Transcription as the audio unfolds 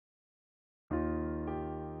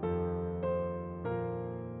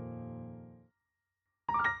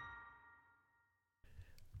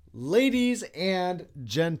Ladies and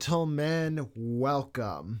gentlemen,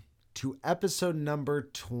 welcome to episode number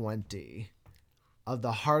 20 of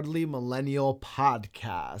the Hardly Millennial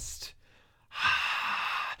Podcast.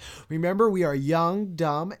 Remember, we are young,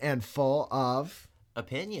 dumb, and full of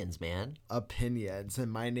opinions, man. Opinions.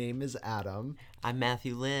 And my name is Adam. I'm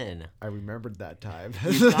Matthew Lynn. I remembered that time.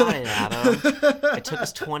 You got it, Adam. It took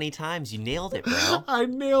us 20 times. You nailed it, bro. I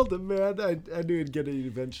nailed it, man. I knew I'd get it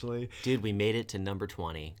eventually. Dude, we made it to number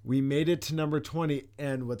 20. We made it to number 20.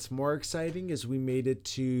 And what's more exciting is we made it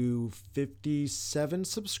to 57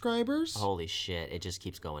 subscribers. Holy shit. It just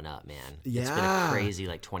keeps going up, man. Yeah. It's been a crazy,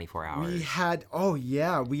 24 hours. We had,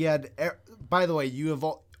 by the way, you have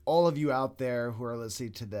all of you out there who are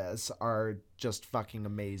listening to this are just fucking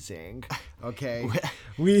amazing. Okay.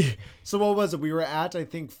 So what was it? We were at, I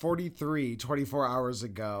think, 43 24 hours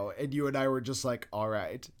ago. And you and I were just like, all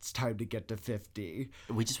right, it's time to get to 50.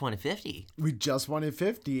 We just wanted 50. We just wanted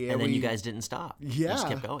 50. And then you guys didn't stop. Yeah. You just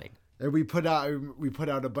kept going. And we put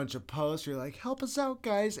out a bunch of posts. You're like, help us out,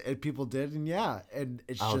 guys. And people did. And yeah. And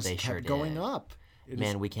it's just they kept sure going did. up.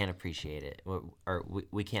 Man, we can't appreciate it. Or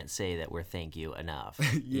we can't say that we're thank you enough.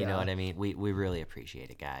 You know what I mean? We really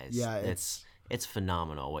appreciate it, guys. Yeah. It's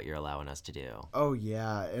phenomenal what you're allowing us to do. Oh,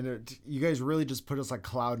 yeah. And you guys really just put us on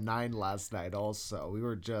cloud nine last night also.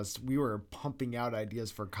 We were pumping out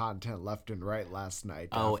ideas for content left and right last night.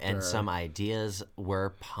 And some ideas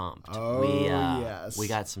were pumped. Oh, yes. We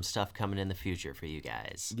got some stuff coming in the future for you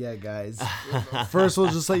guys. Yeah, guys. First, we'll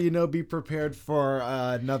just let you know, be prepared for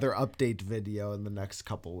another update video in the next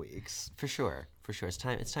couple weeks. For sure. It's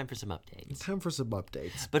time for some updates. It's time for some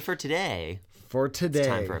updates. But for today, it's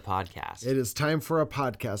time for a podcast. It is time for a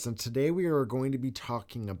podcast. And today we are going to be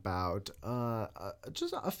talking about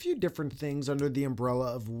just a few different things under the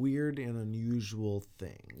umbrella of weird and unusual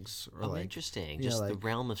things. Interesting. Just the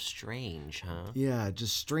realm of strange, huh? Yeah,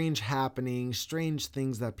 just strange happenings, strange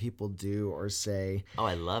things that people do or say. Oh,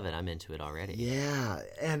 I love it. I'm into it already. Yeah,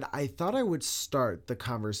 and I thought I would start the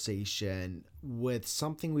conversation with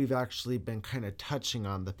something we've actually been kind of touching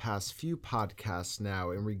on the past few podcasts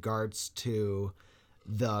now in regards to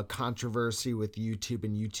the controversy with YouTube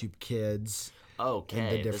and YouTube Kids.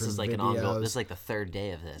 Okay, this is like videos. an ongoing. This is like the third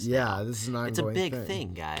day of this. Yeah, now. This is an ongoing. It's a big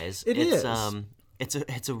thing, guys. It is.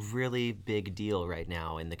 It's a really big deal right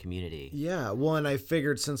now in the community. Yeah, well, and I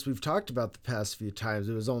figured since we've talked about the past few times,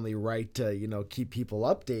 it was only right to keep people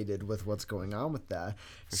updated with what's going on with that.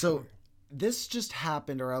 Sure. This just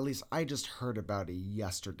happened, or at least I just heard about it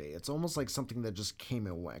yesterday. It's almost like something that just came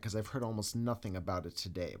and went, because I've heard almost nothing about it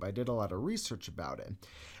today. But I did a lot of research about it.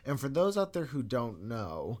 And for those out there who don't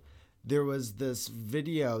know, there was this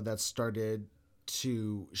video that started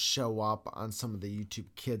to show up on some of the YouTube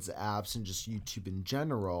Kids apps and just YouTube in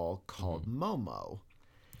general called Momo.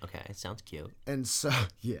 Okay, sounds cute. And so,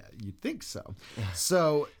 yeah, you'd think so.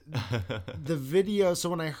 So the video, so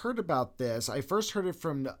when I heard about this, I first heard it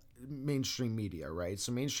from mainstream media, right?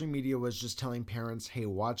 So mainstream media was just telling parents, hey,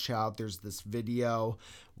 watch out, there's this video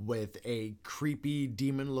with a creepy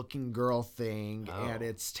demon-looking girl thing, and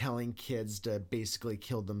it's telling kids to basically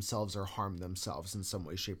kill themselves or harm themselves in some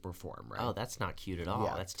way, shape, or form, right? Oh, that's not cute at all.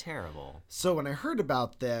 Yeah. That's terrible. So when I heard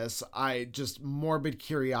about this, morbid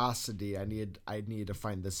curiosity, I needed to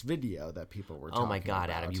find this video that people were talking about. Oh my God,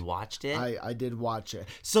 Adam, you watched it? I did watch it.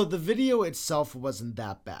 So the video itself wasn't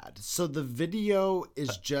that bad. So the video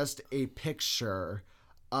is just a picture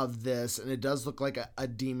of this, and it does look like a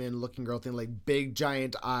demon looking girl thing, like big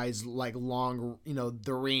giant eyes, like long,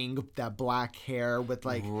 The Ring, that black hair with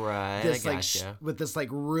like this with this like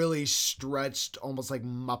really stretched, almost like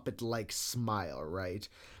Muppet like smile, right?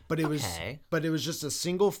 But it was just a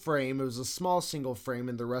single frame. It was a small single frame,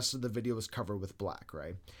 and the rest of the video was covered with black,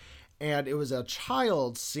 right? And it was a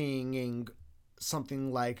child singing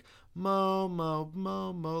something like Momo,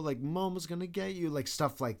 Momo, like Momo's gonna get you, like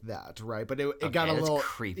stuff like that, right? But it got a little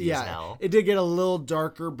creepy as hell. It did get a little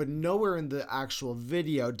darker, but nowhere in the actual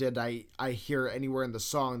video did I hear anywhere in the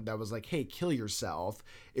song that was like, hey, kill yourself.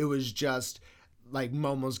 It was just like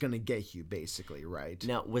Momo's gonna get you, basically, right?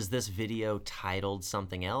 Now, was this video titled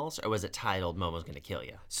something else, or was it titled Momo's gonna kill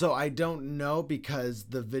you? So I don't know, because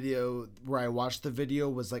the video where I watched the video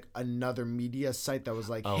was like another media site that was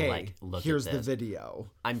like, hey, look, here's the video.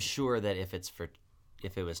 I'm sure that if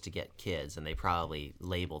it was to get kids, and they probably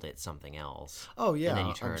labeled it something else. Oh yeah, and then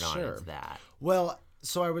you turn it on, it's that. Well,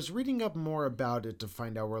 so I was reading up more about it to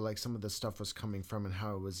find out where like some of the stuff was coming from and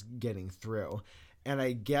how it was getting through. And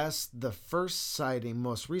I guess the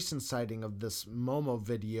most recent sighting of this Momo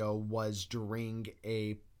video was during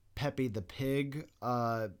a Pepe the Pig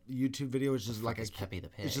YouTube video, which is like a Pepe the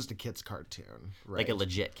Pig? It's just a kid's cartoon, right? Like a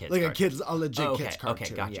legit kid's like cartoon. a legit okay. kid's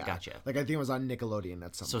cartoon. Okay, yeah. gotcha. Like I think it was on Nickelodeon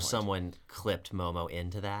at some point. So someone clipped Momo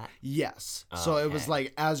into that? Yes. So it was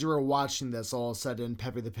like as you were watching this, all of a sudden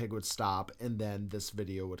Pepe the Pig would stop, and then this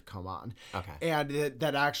video would come on. Okay. And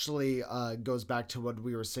that actually goes back to what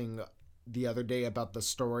we were saying the other day about the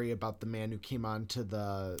story about the man who came onto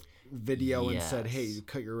the video and said, hey, you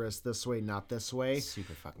cut your wrist this way, not this way.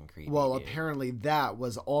 Super fucking creepy. Well, dude. apparently that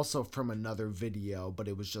was also from another video, but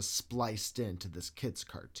it was just spliced into this kids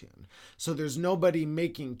cartoon. So there's nobody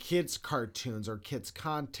making kids cartoons or kids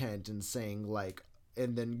content and saying like,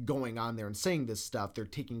 and then going on there and saying this stuff. They're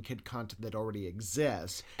taking kid content that already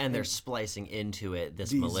exists and they're splicing into it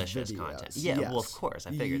this malicious content. Yeah, yes. Well, of course.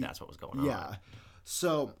 I figured that's what was going on. Yeah.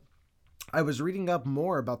 So I was reading up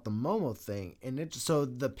more about the Momo thing, and so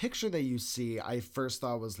the picture that you see, I first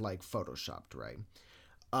thought was like photoshopped, right?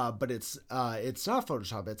 But it's not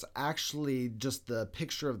Photoshop. It's actually just the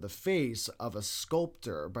picture of the face of a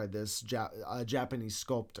sculptor by this Japanese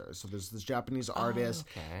sculptor. So there's this Japanese artist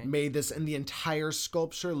made this, and the entire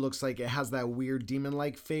sculpture looks like it has that weird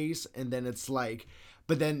demon-like face, and then it's like.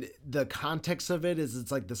 But then the context of it is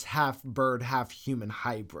it's like this half bird, half human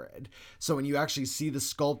hybrid. So when you actually see the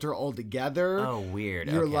sculptor all together, weird.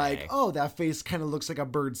 You're like, oh, that face kind of looks like a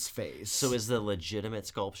bird's face. So is the legitimate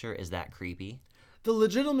sculpture, is that creepy? The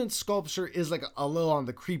legitimate sculpture is like a little on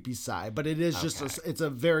the creepy side, but it is just it's a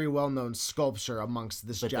very well-known sculpture amongst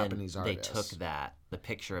this Japanese artist. They took the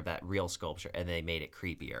picture of that real sculpture, and they made it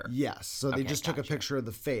creepier. Yes. So they just took a picture of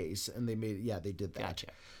the face, and they they did that. Gotcha.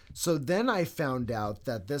 So then I found out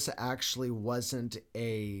that this actually wasn't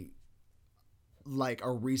a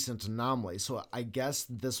recent anomaly. So I guess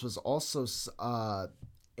this was also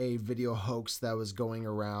a video hoax that was going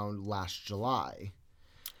around last July.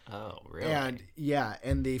 Oh, really?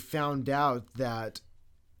 And they found out that.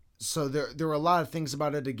 So there were a lot of things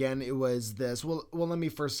about it. Again, it was this. Well, let me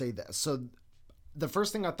first say this. So the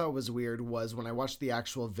first thing I thought was weird was when I watched the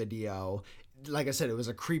actual video. Like I said, it was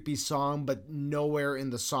a creepy song, but nowhere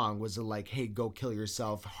in the song was it like, hey, go kill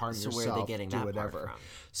yourself, harm yourself, where are they getting do that whatever. Part from?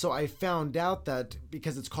 So I found out that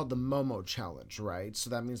because it's called the Momo Challenge, right?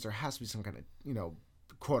 So that means there has to be some kind of,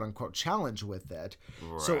 quote unquote challenge with it.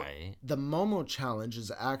 Right. So the Momo Challenge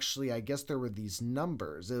is actually, I guess there were these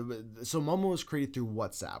numbers. So Momo was created through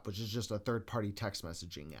WhatsApp, which is just a third-party text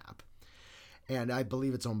messaging app. And I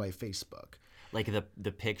believe it's owned by Facebook. Like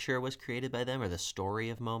the picture was created by them, or the story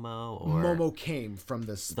of Momo, or Momo came from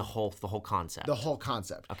this the whole concept. The whole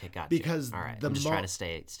concept. Okay, gotcha. Because all right, I'm just trying to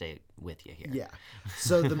stay with you here. Yeah.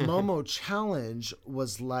 So the Momo Challenge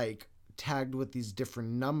was like tagged with these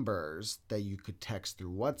different numbers that you could text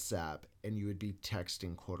through WhatsApp, and you would be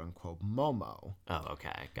texting quote unquote Momo. Oh,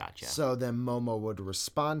 okay, gotcha. So then Momo would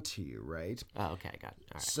respond to you, right? Oh, okay, got it.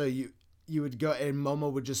 All right. So you would go, and Momo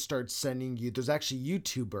would just start sending you. There's actually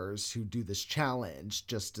YouTubers who do this challenge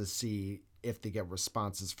just to see if they get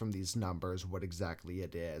responses from these numbers, what exactly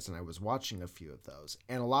it is. And I was watching a few of those,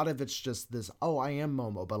 and a lot of it's just this, oh, I am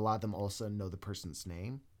Momo, but a lot of them also know the person's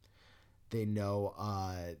name. They know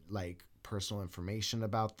like personal information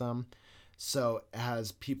about them. So it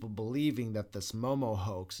has people believing that this Momo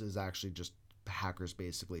hoax is actually just hackers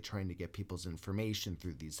basically trying to get people's information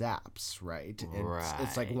through these apps, right? And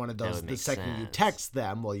it's like one of those, the second you text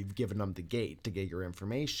them, well, you've given them the gate to get your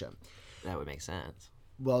information. That would make sense.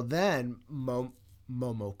 Well, then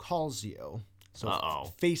Momo calls you. So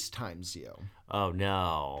FaceTimes you. Oh,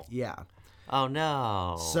 no. Yeah. Oh,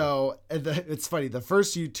 no. So it's funny. The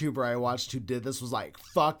first YouTuber I watched who did this was like,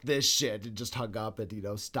 fuck this shit, and just hung up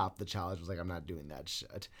and, stopped the challenge. Was like, I'm not doing that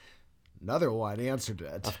shit. Another one answered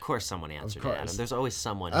it. Of course someone answered it, Adam. There's always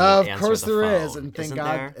someone who answers the phone. Of course there is, and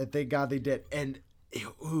thank God they did. And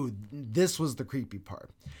this was the creepy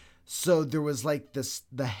part. So there was like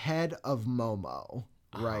the head of Momo,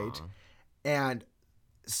 right? And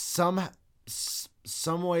some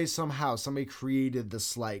way, somehow, somebody created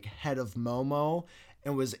this like head of Momo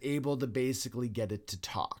and was able to basically get it to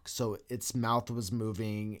talk. So its mouth was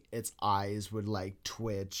moving, its eyes would like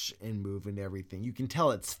twitch and move and everything. You can tell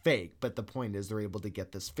it's fake, but the point is they're able to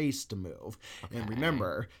get this face to move. Okay. And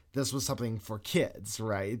remember, this was something for kids,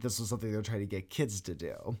 right? This was something they're trying to get kids to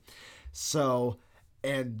do. So,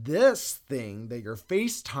 and this thing that you're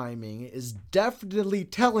FaceTiming is definitely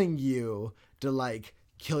telling you to like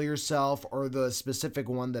kill yourself, or the specific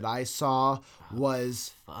one that I saw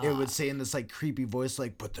was, it would say in this like creepy voice,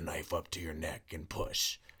 like, put the knife up to your neck and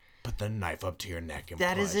push. Put the knife up to your neck and push.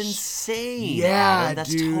 That is insane. Yeah, Adam.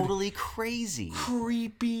 That's dude. Totally crazy.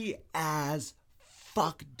 Creepy as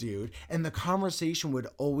fuck, dude. And the conversation would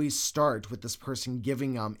always start with this person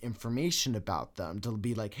giving information about them to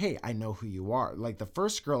be like, hey, I know who you are. Like the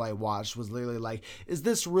first girl I watched was literally like, is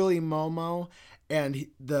this really Momo? And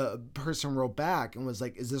the person wrote back and was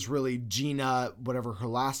like, is this really Gina, whatever her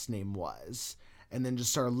last name was? And then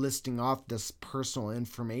just started listing off this personal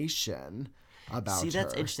information about her. See,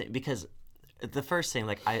 that's interesting because the first thing,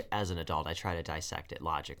 like, as an adult, I try to dissect it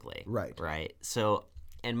logically. Right. Right. So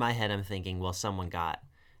in my head, I'm thinking, well, someone got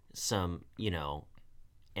some,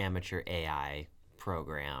 amateur AI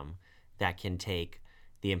program that can take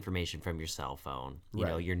the information from your cell phone,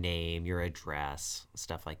 your name, your address,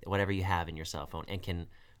 stuff like that, whatever you have in your cell phone, and can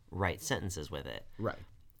write sentences with it. Right.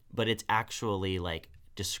 But it's actually like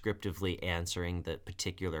descriptively answering the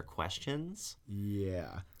particular questions.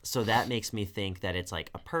 Yeah. So that makes me think that it's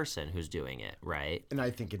like a person who's doing it, right? And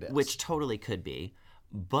I think it is. Which totally could be.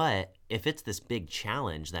 But if it's this big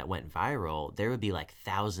challenge that went viral, there would be like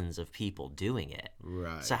thousands of people doing it.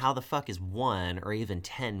 Right. So how the fuck is 1 or even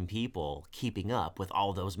 10 people keeping up with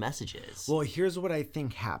all those messages? Well, here's what I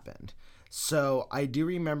think happened. So I do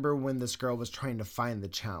remember when this girl was trying to find the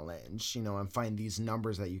challenge, and find these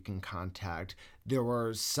numbers that you can contact. There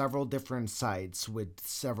were several different sites with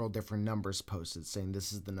several different numbers posted saying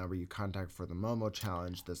this is the number you contact for the Momo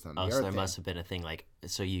challenge, this and the other so there thing. Must have been a thing like,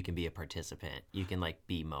 so you can be a participant. You can like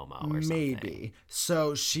be Momo or something. Maybe.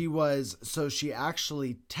 So she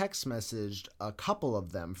actually text messaged a couple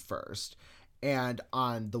of them first. And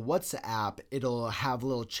on the WhatsApp, it'll have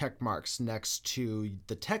little check marks next to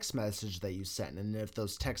the text message that you sent. And if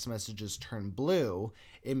those text messages turn blue,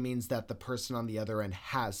 it means that the person on the other end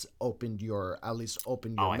has opened your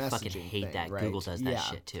messaging. Oh, I fucking hate thing, that. right? Google does that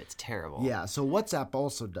shit too. It's terrible. Yeah, so WhatsApp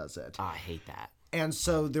also does it. Oh, I hate that. And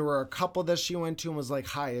so there were a couple that she went to and was like,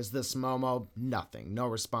 hi, is this Momo? Nothing. No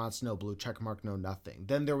response, no blue check mark, no nothing.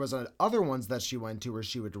 Then there was other ones that she went to where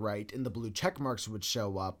she would write and the blue check marks would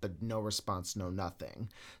show up, but no response, no nothing.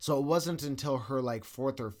 So it wasn't until her like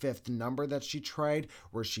 4th or 5th number that she tried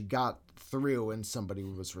where she got through and somebody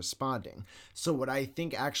was responding. So what I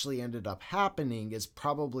think actually ended up happening is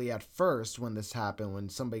probably at first when this happened, when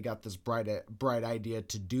somebody got this bright idea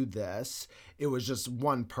to do this, it was just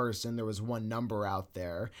one person, there was one number out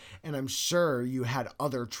there, and I'm sure you had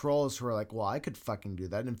other trolls who were like, well, I could fucking do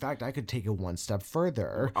that. In fact, I could take it one step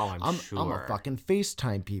further. Oh, I'm sure. I'm a fucking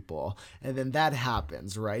FaceTime people. And then that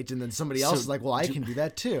happens, right? And then somebody else is like, well, I can do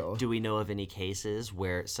that too. Do we know of any cases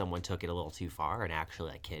where someone took it a little too far and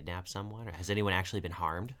actually like kidnapped someone? Or has anyone actually been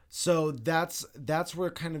harmed? So that's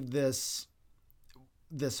where kind of this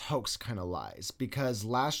hoax kind of lies, because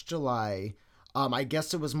last July, I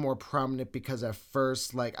guess it was more prominent because at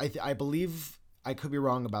first, like, I believe, I could be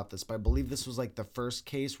wrong about this, but I believe this was like the first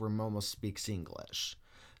case where Momo speaks English.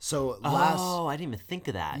 So I didn't even think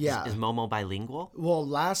of that. Yeah. Is Momo bilingual? Well,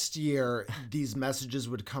 last year, these messages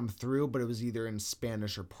would come through, but it was either in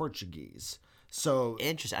Spanish or Portuguese. So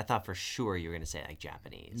Interesting. I thought for sure you were going to say like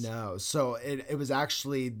Japanese. no. So it was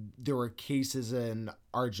actually, there were cases in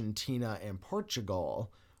Argentina and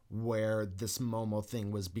Portugal where this Momo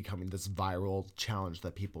thing was becoming this viral challenge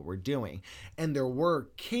that people were doing. And there were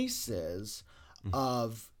cases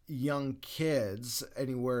of young kids,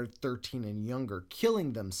 anywhere 13 and younger,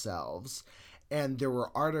 killing themselves. And there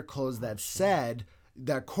were articles that said,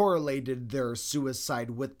 that correlated their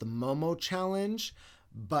suicide with the Momo challenge,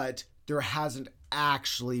 but there hasn't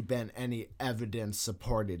actually been any evidence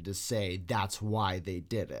supported to say that's why they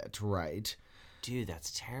did it, right? Dude,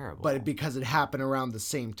 that's terrible. But because it happened around the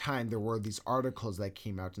same time, there were these articles that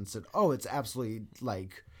came out and said, oh, it's absolutely,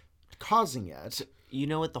 like, causing it. You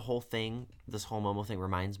know what this whole Momo thing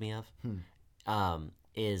reminds me of?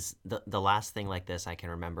 Is the last thing like this I can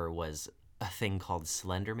remember was a thing called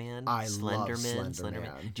Slenderman. I love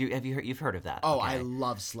Slenderman. You've heard of that? Oh, okay. I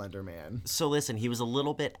love Slenderman. So listen, he was a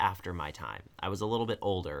little bit after my time. I was a little bit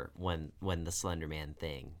older when the Slenderman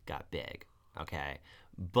thing got big. Okay.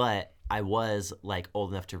 But I was like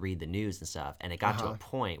old enough to read the news and stuff, and it got to a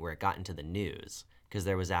point where it got into the news because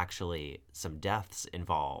there was actually some deaths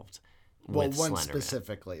involved. Well, with one Slenderman.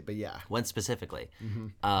 Specifically, but yeah. One specifically.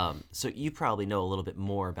 So you probably know a little bit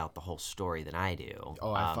more about the whole story than I do.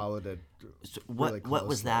 Oh, I followed it. So really what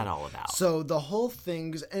was that all about? So the whole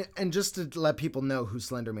thing, and just to let people know who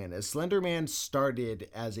Slenderman is, Slenderman started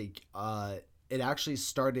as it actually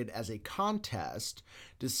started as a contest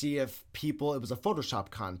to see if people, it was a Photoshop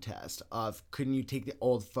contest of, couldn't you take the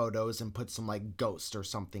old photos and put some like ghost or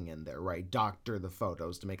something in there, right? Doctor the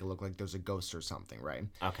photos to make it look like there's a ghost or something, right?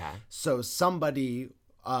 Okay. So somebody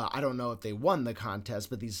I don't know if they won the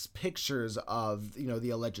contest, but these pictures of, the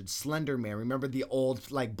alleged Slender Man. Remember the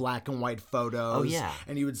old, like, black and white photos? Oh, yeah.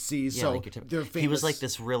 And you would see, they're famous. He was like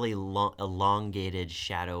this really elongated,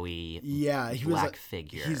 shadowy black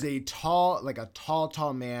figure. He's a tall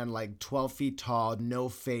man, like 12 feet tall, no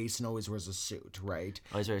face, and always wears a suit, right?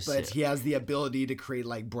 Always wears a suit. But he has the ability to create,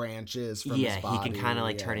 like, branches from his body. Yeah, he can kind of,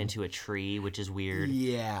 like, turn into a tree, which is weird.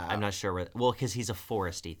 Yeah. I'm not sure because he's a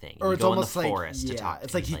foresty thing. Or it's almost in the forest to talk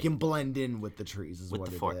to it's like he can blend in with the trees is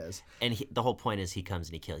with what it is. And the whole point is he comes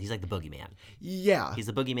and he kills. He's like the boogeyman. Yeah. He's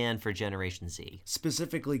the boogeyman for Generation Z.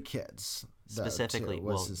 Specifically kids. Specifically,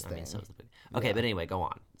 was his thing. Okay, but anyway, go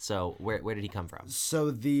on. So where did he come from?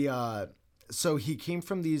 So so he came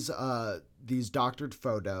from these doctored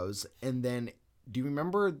photos, and then do you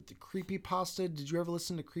remember the Creepypasta? Did you ever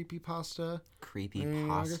listen to Creepypasta?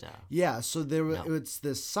 Creepypasta. Yeah, so it's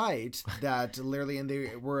this site that literally, and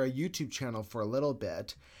they were a YouTube channel for a little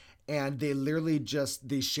bit, and they literally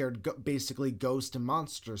they shared basically ghost and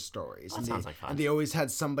monster stories. That sounds like fun. And they always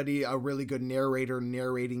had a really good narrator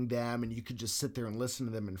narrating them, and you could just sit there and listen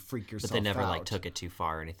to them and freak yourself out. But they never like took it too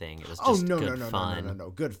far or anything. It was just good fun.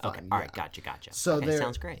 No, good fun. Okay, all right, gotcha. So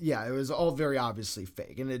sounds great. Yeah, it was all very obviously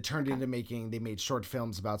fake, and it turned into they made short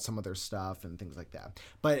films about some of their stuff and things like that.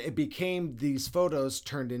 But it became, these photos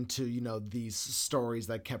turned into, these stories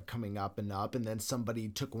that kept coming up, and then somebody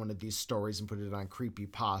took one of these stories and put it on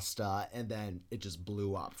Creepypasta, and then it just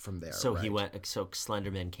blew up from there. So so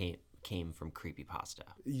Slenderman came from Creepypasta.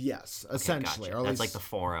 Yes, essentially. Gotcha. Or at That's least, like the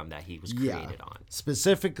forum that he was created on.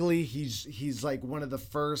 Specifically, he's like one of the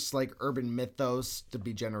first like urban mythos to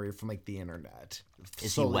be generated from like the internet.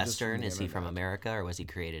 Is he Western? Is he from America, or was he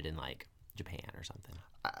created in like Japan or something?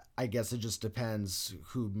 I guess it just depends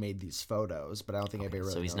who made these photos, but I don't think anybody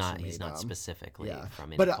really knows. So he's not specifically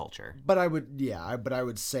from any culture. But I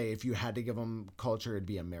would say if you had to give him culture, it'd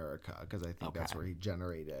be America, because I think that's where he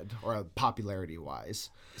generated, or popularity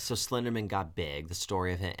wise. So Slenderman got big, the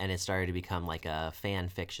story of him, and it started to become like a fan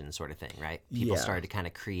fiction sort of thing, right? People started to kind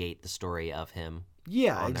of create the story of him.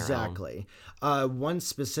 Yeah, exactly. One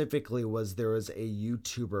specifically there was a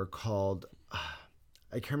YouTuber called.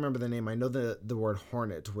 I can't remember the name. I know the word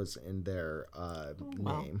Hornet was in their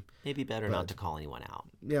name. Maybe better not to call anyone out.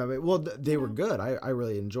 Yeah, they were good. I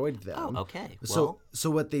really enjoyed them. Oh, okay. So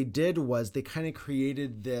what they did was they kind of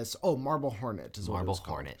created this. Oh, Marble Hornet is what it was called.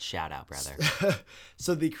 Marble Hornet. Shout out, brother.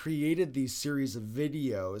 So they created these series of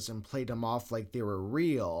videos and played them off like they were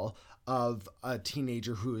real, of a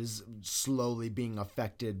teenager who is slowly being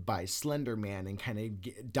affected by Slender Man, and kind of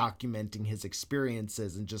documenting his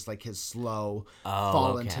experiences and just like his slow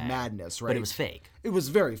fall into madness, right? But it was fake. It was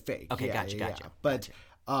very fake. Okay, gotcha. But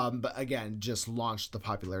again, just launched the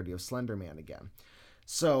popularity of Slender Man again.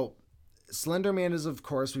 So Slender Man is, of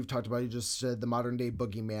course, we've talked about, you just said, the modern day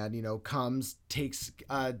boogeyman, comes, takes,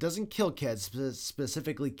 doesn't kill kids,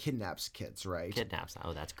 specifically kidnaps kids, right? Kidnaps.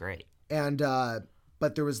 Oh, that's great. And,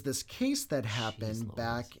 but there was this case that happened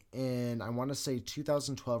back in, I want to say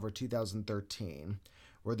 2012 or 2013,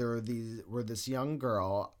 where this young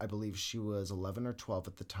girl, I believe she was 11 or 12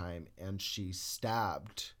 at the time, and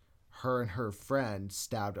her and her friend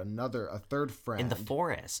stabbed a third friend. In the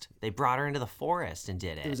forest. They brought her into the forest and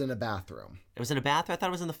did it. It was in a bathroom. It was in a bathroom? I thought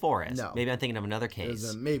it was in the forest. No. Maybe I'm thinking of another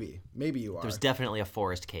case. Maybe you are. There's definitely a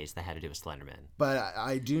forest case that had to do with Slenderman. But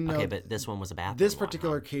I do know. Okay, but this one was a bathroom. This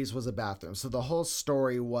particular case was a bathroom. So the whole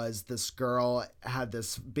story was this girl had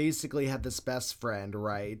this best friend,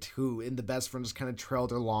 right? Who, in the best friend, just kind of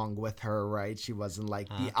trailed along with her, right? She wasn't like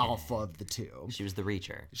the alpha of the two. She was the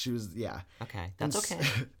reacher. She was, yeah. Okay, that's okay.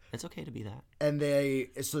 It's okay to be that. And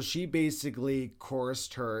so she basically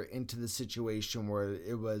coerced her into the situation where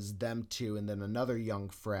it was them two and then another young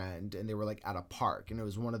friend, and they were like at a park, and it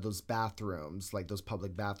was one of those bathrooms, like those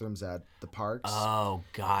public bathrooms at the parks. Oh,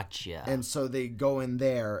 gotcha. And so they go in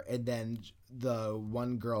there, and then the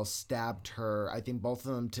one girl stabbed her. I think both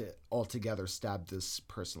of them altogether stabbed this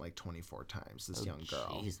person like 24 times, this young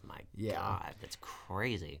girl. Jeez, my God, that's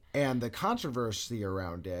crazy. And the controversy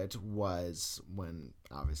around it was when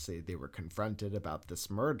obviously they were confronted about this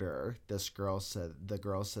murder. The girl said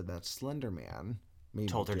that Slender Man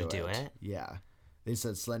told her to do it. Yeah. They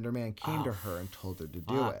said Slender Man came to her and told her to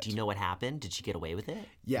do it. Do you know what happened? Did she get away with it?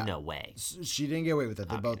 Yeah. No way. She didn't get away with it.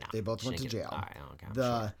 They both went to jail. All right, okay,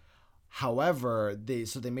 sure. However, they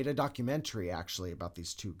made a documentary actually about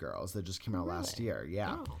these two girls that just came out last year.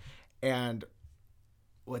 Yeah. Oh. And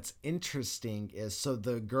what's interesting is, so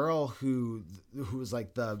the girl who was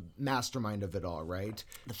like the mastermind of it all, right?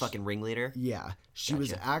 The fucking ringleader? Yeah. She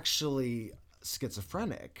was actually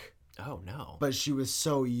schizophrenic. Oh no. But she was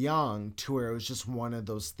so young to where it was just one of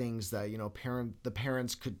those things that, you know, the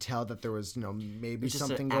parents could tell that there was, you know, maybe It's just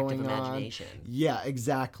something an act going of on. imagination. Yeah,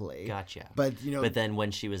 exactly. Gotcha. But, you know, but then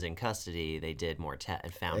when she was in custody, they did more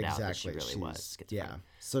and found out that she really was schizophrenic. Yeah.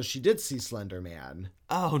 So she did see Slender Man.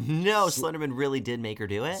 Oh no, Slenderman really did make her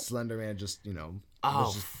do it? Slender Man just, you know, Oh,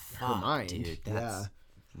 was just fuck, her mind. dude. That's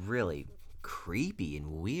really creepy and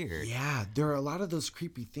weird. Yeah, there are a lot of those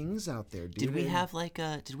creepy things out there, dude. Did we have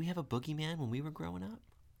did we have a boogeyman when we were growing up?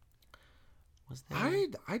 Was there?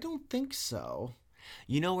 I don't think so.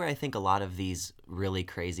 You know where I think a lot of these really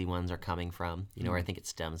crazy ones are coming from? You know where I think it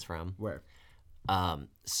stems from? Where?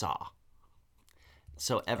 Saw.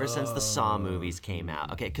 So ever since the Saw movies came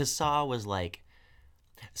out, okay, because Saw was like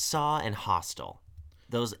Saw and Hostel.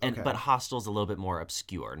 But Hostel's a little bit more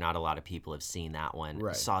obscure. Not a lot of people have seen that one.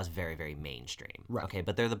 Right. Saw's very, very mainstream. Right. Okay,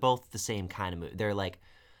 but they're both the same kind of movie. They're like,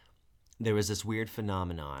 there was this weird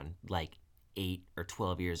phenomenon like 8 or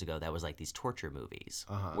 12 years ago that was like these torture movies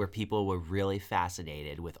where people were really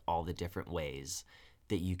fascinated with all the different ways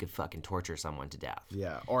that you could fucking torture someone to death.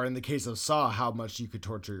 Yeah, or in the case of Saw, how much you could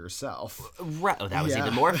torture yourself. Right. Oh, that was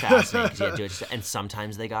even more fascinating because you had to do it. And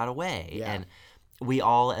sometimes they got away. Yeah. And we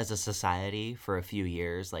all, as a society, for a few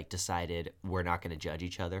years, like decided we're not going to judge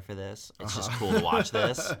each other for this. It's just cool to watch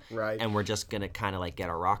this. Right. And we're just going to kind of like get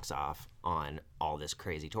our rocks off on all this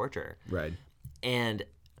crazy torture. Right. And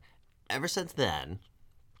ever since then,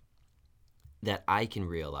 that I can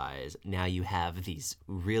realize, now you have these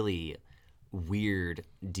really weird,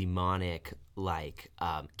 demonic, like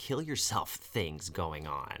kill yourself things going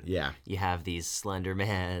on. Yeah. You have these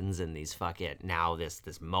Slendermans and these fucking now this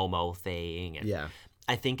Momo thing. And Yeah.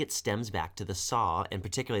 I think it stems back to the Saw, and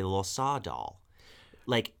particularly the little Saw doll.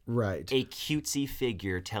 Like Right. a cutesy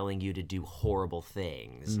figure telling you to do horrible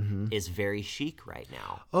things is very chic right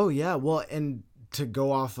now. Oh yeah. Well, and to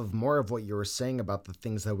go off of more of what you were saying about the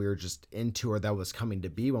things that we were just into or that was coming to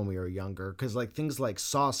be when we were younger, because like things like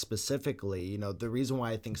Saw specifically, you know, the reason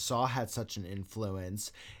why I think Saw had such an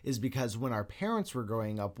influence is because when our parents were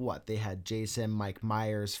growing up, they had Jason, Mike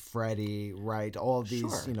Myers, Freddy, right, all of these,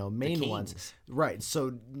 Sure. you know, The main ones, kings. right?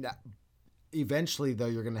 So eventually, though,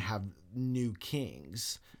 you're gonna have new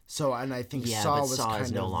kings. So, and I think Yeah, Saw but was Saw kind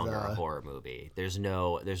is no of longer a horror movie. There's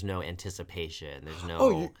no anticipation. There's no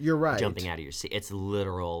Oh, you're right. jumping out of your seat. It's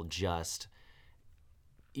literal just,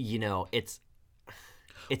 you know, it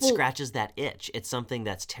scratches that itch. It's something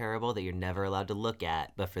that's terrible that you're never allowed to look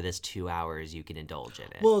at, but for this 2 hours you can indulge in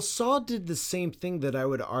it. Well, Saw did the same thing that I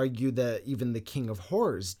would argue that even the King of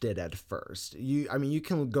Horrors did at first. You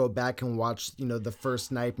can go back and watch, you know, the first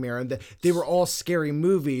Nightmare, and they were all scary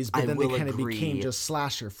movies, but then they kind of became just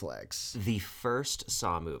slasher flicks. The first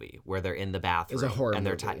Saw movie where they're in the bathroom Is a horror and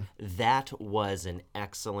they're movie. that was an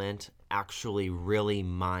excellent, actually really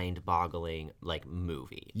mind-boggling like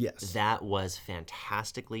movie. Yes. That was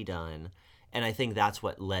fantastically done, and I think that's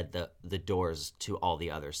what led the doors to all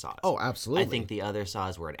the other Saws. Oh, absolutely. I think the other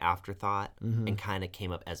Saws were an afterthought and kind of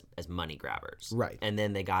came up as money grabbers. Right. And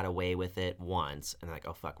then they got away with it once, and they're like,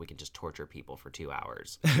 oh fuck, we can just torture people for 2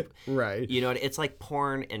 hours. Right. You know, it's like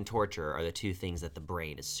porn and torture are the two things that the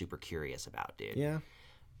brain is super curious about, dude. Yeah.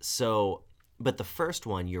 So, but the first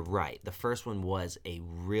one, you're right. The first one was a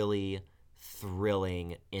really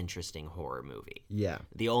thrilling, interesting horror movie. Yeah.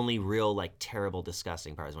 The only real, like, terrible,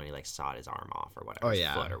 disgusting part is when he, like, sawed his arm off or whatever, his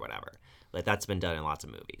foot or whatever. Like, that's been done in lots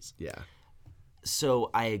of movies. Yeah. So,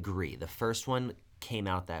 I agree. The first one came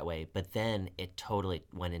out that way, but then it totally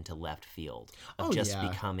went into left field of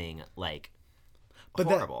becoming, like,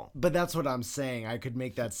 horrible. But that's what I'm saying. I could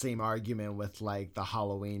make that same argument with like the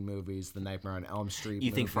Halloween movies, the Nightmare on Elm Street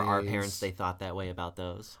You think for our movies. parents they thought that way about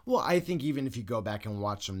those? Well, I think even if you go back and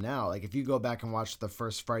watch them now, like if you go back and watch the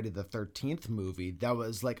first Friday the 13th movie, that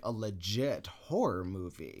was like a legit horror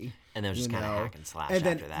movie. And then it was just kind of hack and slash and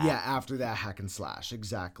then, after that. Yeah, after that, hack and slash,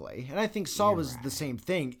 exactly. And I think Saw was the same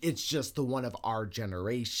thing. It's just the one of our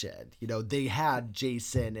generation. You know, they had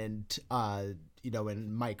Jason and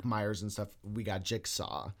and Mike Myers and stuff. We got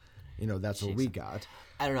Jigsaw. You know, that's what we got.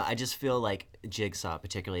 I don't know. I just feel like Jigsaw,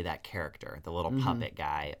 particularly that character, the little puppet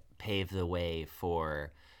guy, paved the way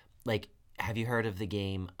for, like, have you heard of the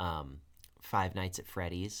game Five Nights at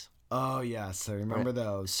Freddy's? Oh, yes. I remember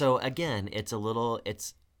those. So, again, it's a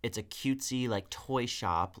cutesy, like, toy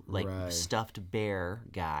shop, like, stuffed bear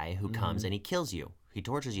guy who comes and he kills you. He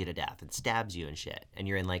tortures you to death and stabs you and shit. And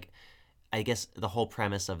you're in, like, I guess the whole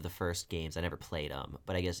premise of the first games, I never played them,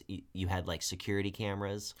 but I guess you had like security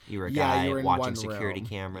cameras. You were a guy you were in watching one security room.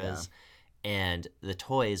 cameras, and the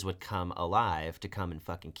toys would come alive to come and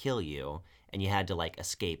fucking kill you, and you had to like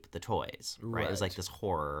escape the toys, right? It was like this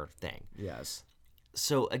horror thing. Yes.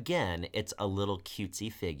 So again, it's a little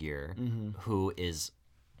cutesy figure who is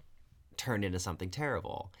turned into something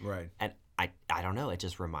terrible. Right. And I don't know, it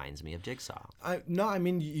just reminds me of Jigsaw. No, I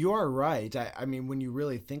mean, you are right. I mean, when you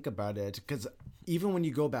really think about it, because even when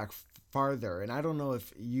you go back farther, and I don't know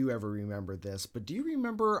if you ever remember this, but do you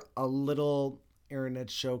remember a little internet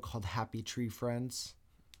show called Happy Tree Friends?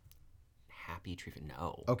 Happy Tree?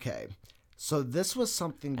 No. Okay. So this was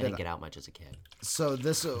something that I didn't get out much as a kid. So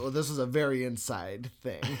this was a very inside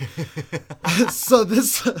thing. so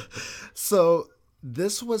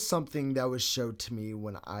this was something that was showed to me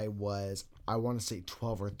when I was, I want to say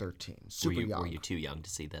 12 or 13. Super young. Were you too young to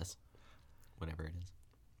see this? Whatever it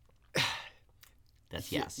is.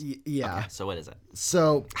 That's yes. Yeah. Okay, so what is it?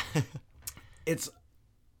 So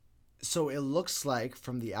it looks like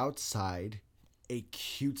from the outside a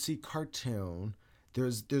cutesy cartoon.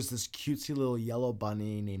 There's this cutesy little yellow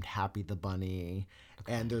bunny named Happy the Bunny,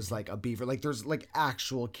 and there's like a beaver. Like there's like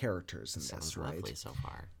actual characters in Sounds this, right? lovely so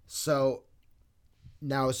far. So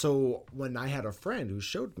when I had a friend who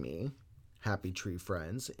showed me Happy Tree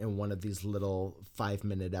Friends in one of these little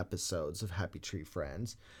 5-minute episodes of Happy Tree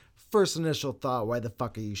Friends, first initial thought, why the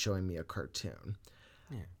fuck are you showing me a cartoon?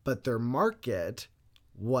 Yeah. But their market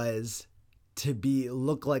was to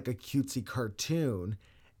look like a cutesy cartoon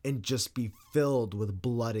and just be filled with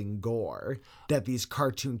blood and gore that these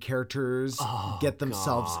cartoon characters get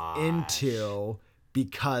themselves into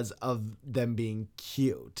because of them being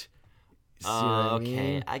cute. See what I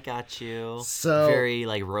mean? I got you. So very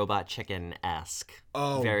like Robot Chicken-esque.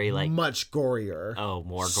 Oh, very like much gorier. Oh,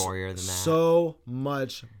 more gorier than that. So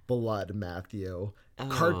much blood, Matthew.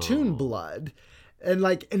 Cartoon blood. And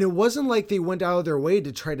it wasn't like they went out of their way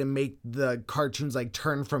to try to make the cartoons like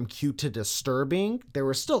turn from cute to disturbing. They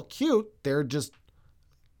were still cute. They're just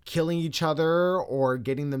killing each other or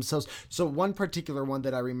getting themselves. So one particular one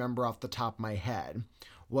that I remember off the top of my head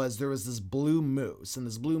was there was this blue moose, and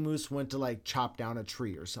this blue moose went to like chop down a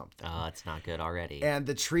tree or something. Oh, it's not good already. And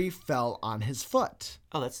the tree fell on his foot.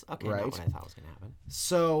 Oh, that's okay. Right? Not what I thought was going to happen.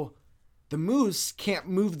 So the moose can't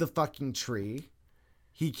move the fucking tree.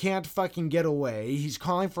 He can't fucking get away. He's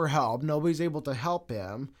calling for help. Nobody's able to help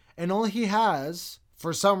him. And all he has,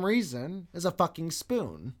 for some reason, is a fucking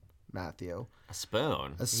spoon, Matthew. A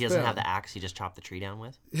spoon? A He doesn't have spoon. the axe he just chopped the tree down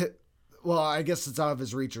with? Well, I guess it's out of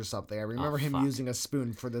his reach or something. I remember him fuck. using a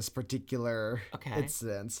spoon for this particular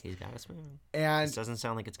incident. He's got a spoon. And This doesn't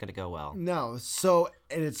sound like it's going to go well. no,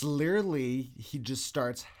 and it's literally, he just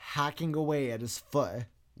starts hacking away at his foot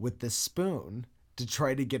with this spoon to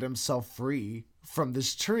try to get himself free from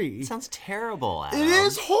this tree. It sounds terrible, Adam. It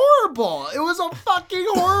is horrible. It was a fucking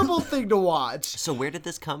horrible thing to watch. So where did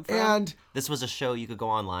this come from? And this was a show you could go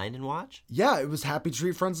online and watch? yeah, it was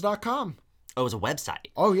happytreefriends.com. Oh, it was a website.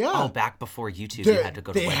 Oh, yeah. Oh, back before YouTube, you had to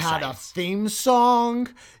go to websites. They had a theme song.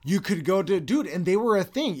 You could go to, dude, and they were a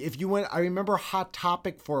thing. If you went, I remember Hot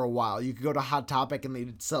Topic for a while. You could go to Hot Topic and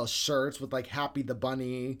they'd sell shirts with like Happy the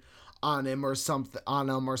Bunny on him or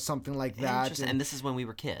something like that. And this is when we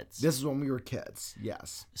were kids. This is when we were kids.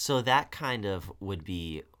 Yes. So that kind of would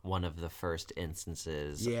be one of the first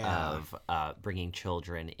instances of bringing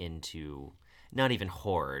children into not even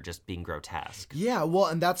horror, just being grotesque. Yeah, well,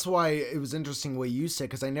 and that's why it was interesting what you said,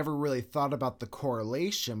 because I never really thought about the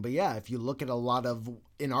correlation. But yeah, if you look at a lot of,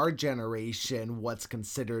 in our generation, what's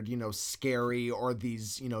considered, scary or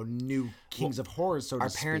these, new kings of horror, so to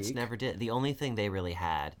speak. Our parents never did. The only thing they really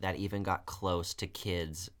had that even got close to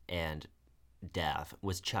kids and death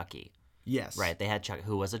was Chucky. Yes. Right, they had Chucky,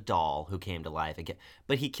 who was a doll who came to life again.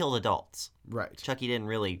 But he killed adults. Right. Chucky didn't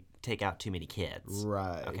really take out too many kids.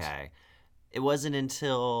 Right. Okay. It wasn't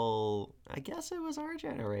until, I guess it was our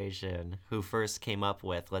generation who first came up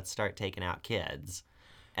with, let's start taking out kids.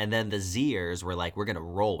 And then the Zers were like, we're going to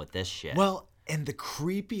roll with this shit. Well, and the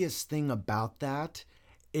creepiest thing about that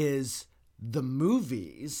is the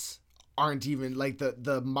movies aren't even, like,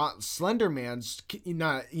 the Slender Man's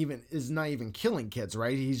not even killing kids,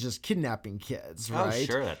 right? He's just kidnapping kids, right? Oh,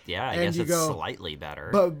 sure. I guess it's slightly better.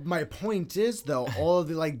 But my point is, though, all of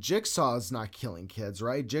the, like, Jigsaw is not killing kids,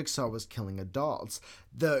 right? Jigsaw was killing adults.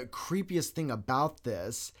 The creepiest thing about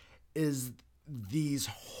this is these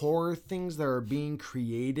horror things that are being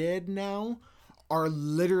created now are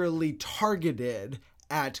literally targeted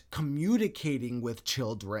at communicating with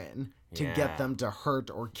children to get them to hurt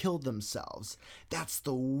or kill themselves. That's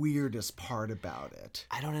the weirdest part about it.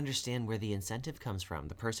 I don't understand where the incentive comes from.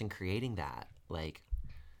 The person creating that, like,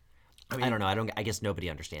 I don't know. I guess nobody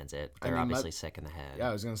understands it. They're obviously sick in the head. Yeah,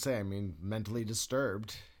 I was gonna say. Mentally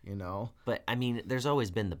disturbed. But there's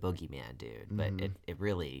always been the boogeyman, dude. But it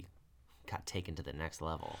really got taken to the next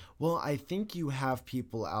level. Well, I think you have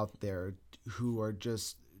people out there who are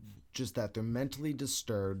just that they're mentally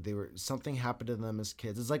disturbed. Something happened to them as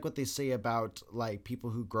kids. It's like what they say about like people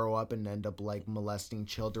who grow up and end up like molesting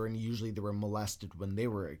children. Usually they were molested when they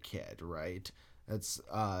were a kid, right?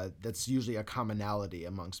 That's usually a commonality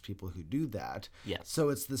amongst people who do that. Yes. So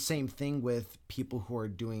it's the same thing with people who are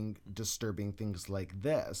doing disturbing things like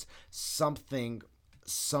this. Something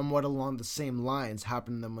somewhat along the same lines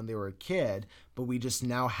happened to them when they were a kid, but we just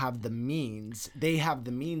now have the means. They have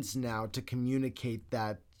the means now to communicate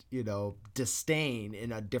that, disdain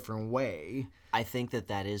in a different way. I think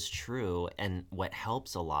that is true, and what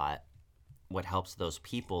helps those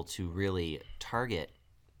people to really target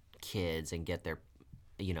kids and get their,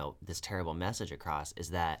 this terrible message across is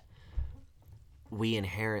that we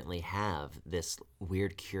inherently have this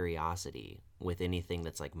weird curiosity with anything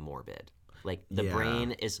that's like morbid. Like the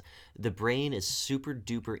brain is super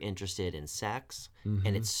duper interested in sex,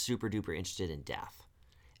 and it's super duper interested in death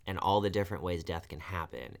and all the different ways death can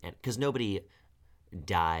happen. And because nobody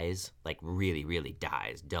dies, like really, really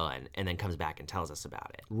dies, done, and then comes back and tells us about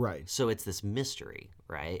it. Right. So it's this mystery,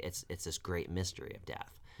 right? It's this great mystery of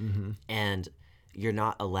death. And you're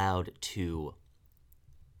not allowed to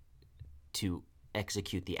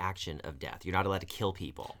execute the action of death. You're not allowed to kill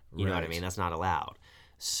people. You know what I mean? That's not allowed.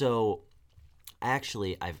 So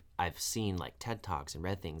actually, I've seen like TED Talks and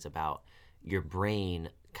read things about your brain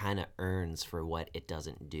kind of earns for what it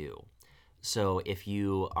doesn't do. So if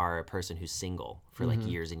you are a person who's single for like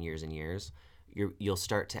years and years and years, you'll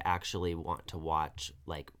start to actually want to watch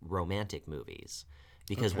like romantic movies.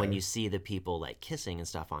 Because when you see the people like kissing and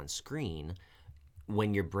stuff on screen,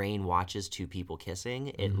 when your brain watches two people kissing,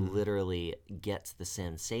 it literally gets the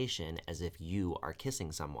sensation as if you are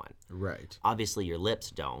kissing someone. Right. Obviously, your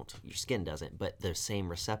lips don't, your skin doesn't, but the same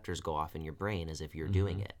receptors go off in your brain as if you're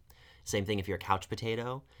doing it. Same thing if you're a couch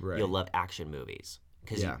potato, you'll love action movies.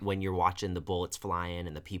 Because when you're watching the bullets flying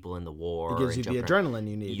and the people in the war, it gives you the adrenaline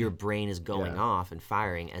you need. Your brain is going off and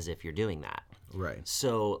firing as if you're doing that. Right.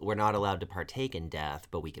 So we're not allowed to partake in death,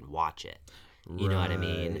 but we can watch it. You know what I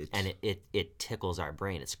mean? And it tickles our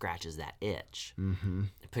brain. It scratches that itch.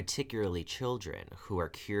 Particularly children who are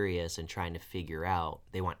curious and trying to figure out,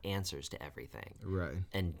 they want answers to everything. Right.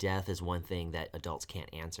 And death is one thing that adults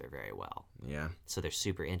can't answer very well. Yeah. So they're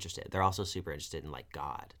super interested. They're also super interested in like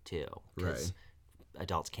God too. Because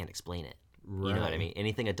adults can't explain it. Right. You know what I mean?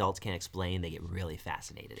 Anything adults can't explain, they get really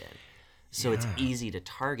fascinated in. So it's easy to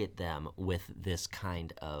target them with this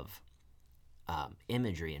kind of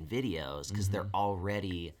imagery and videos because they're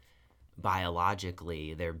already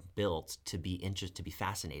biologically they're built to be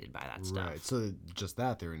fascinated by that stuff. Right. So just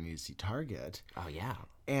that they're an easy target. Oh yeah.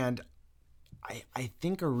 And I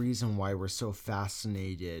think a reason why we're so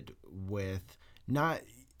fascinated with not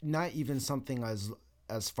even something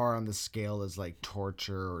as far on the scale as like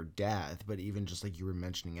torture or death, but even just like you were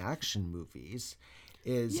mentioning action movies,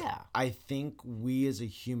 is I think we as a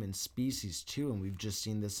human species too, and we've just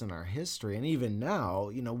seen this in our history, and even now,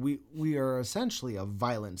 we are essentially a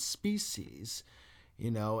violent species,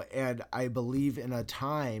 and I believe in a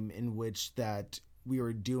time in which that we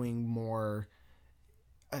were doing more.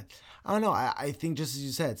 I don't know. I think just as you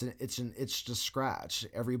said, it's an itch to scratch.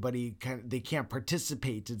 Everybody they can't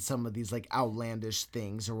participate in some of these like outlandish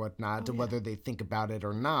things or whatnot, whether they think about it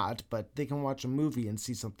or not. But they can watch a movie and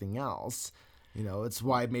see something else. It's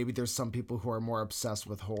why maybe there's some people who are more obsessed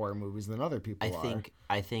with horror movies than other people are.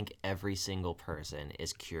 I think every single person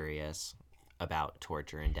is curious about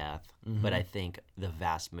torture and death, but I think the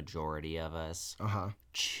vast majority of us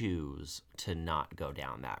choose to not go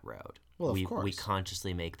down that road. Well, of course. We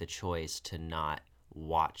consciously make the choice to not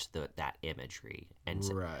watch that imagery.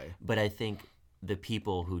 But I think the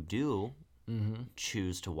people who do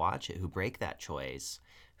choose to watch it, who break that choice,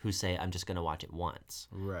 who say, I'm just going to watch it once.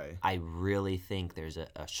 Right. I really think there's a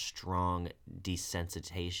strong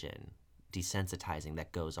desensitizing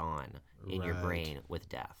that goes on in your brain with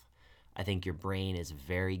death. I think your brain is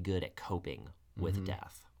very good at coping with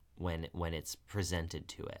death when it's presented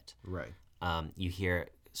to it. Right. You hear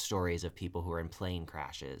stories of people who are in plane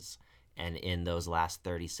crashes, and in those last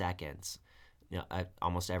 30 seconds,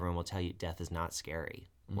 almost everyone will tell you death is not scary.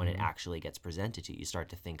 When it actually gets presented to you, you start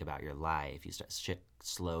to think about your life. Shit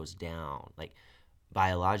slows down. Like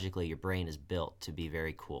biologically, your brain is built to be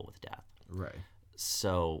very cool with death. Right.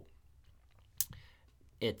 So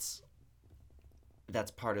that's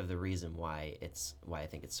part of the reason why I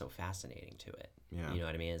think it's so fascinating to it. Yeah. You know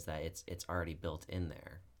what I mean? Is that it's already built in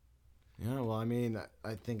there. Yeah. Well, I mean,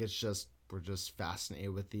 I think we're just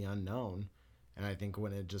fascinated with the unknown. And I think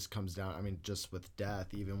when it just comes down, I mean, just with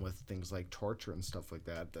death, even with things like torture and stuff like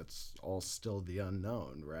that, that's all still the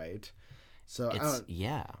unknown, right? So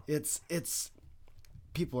It's it's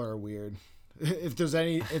people are weird. If there's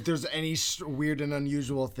any weird and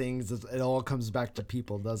unusual things, it all comes back to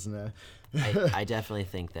people, doesn't it? I definitely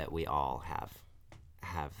think that we all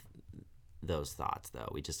have those thoughts,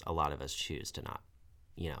 though. A lot of us choose to not,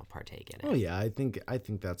 partake in it. Oh yeah, I think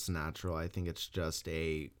that's natural. I think it's just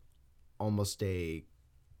almost a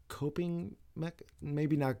coping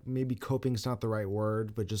maybe coping's not the right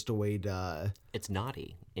word, but just a way to. It's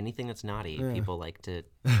naughty. Anything that's naughty, people like to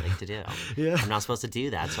do. Yeah. I'm not supposed to do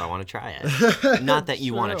that, so I want to try it. Not that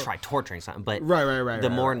you want to try torturing something, but right. The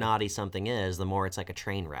more naughty something is, the more it's like a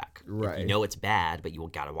train wreck. Right. You know it's bad, but you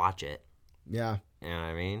gotta watch it. Yeah. You know what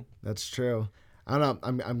I mean? That's true. I don't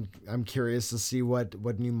know. I'm curious to see what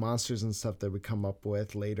new monsters and stuff that we come up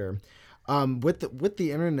with later. With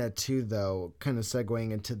the internet too, though, kind of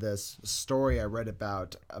segueing into this story I read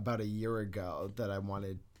about a year ago that I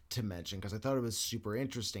wanted to mention because I thought it was super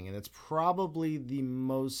interesting, and it's probably the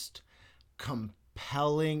most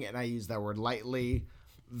compelling, and I use that word lightly,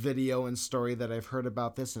 video and story that I've heard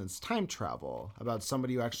about this, and it's time travel, about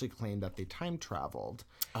somebody who actually claimed that they time traveled.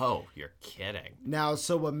 Oh, you're kidding. Now,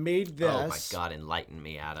 so what made this... Oh my God, enlighten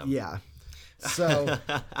me, Adam. Yeah. So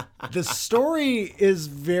the story is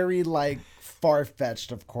very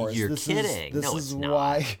far-fetched, of course. You're kidding. This No, is it's not.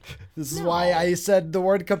 why this is why I said the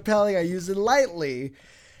word compelling. I use it lightly.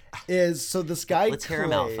 So this guy Let's hear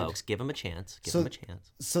him out, folks. Give him a chance. Give him a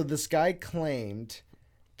chance. So this guy claimed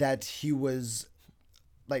that he was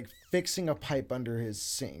fixing a pipe under his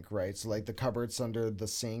sink, right? So the cupboard's under the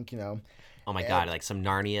sink, Oh my God, like some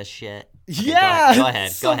Narnia shit. Okay, Yeah, go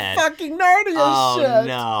ahead. some Go ahead. fucking Narnia shit. Oh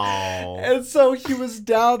no. And so he was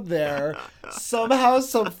down there. Somehow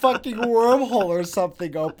some fucking wormhole or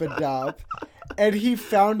something opened up. And he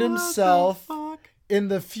found himself in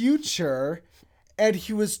the future. And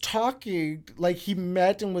he was talking, he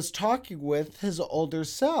met and was talking with his older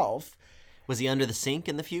self. Was he under the sink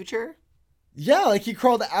in the future? Yeah, he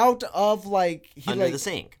crawled out of, Under the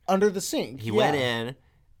sink. Under the sink. He went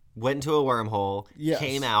into a wormhole, Yes.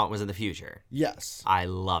 came out, was in the future. Yes. I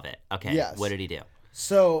love it. Okay, Yes. what did he do?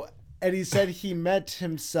 So, and he said he met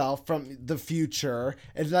himself from the future,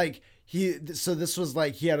 and so this was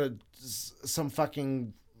he had some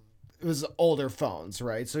fucking, it was older phones,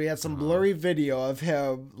 right? So he had some blurry video of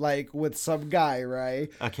him with some guy, right?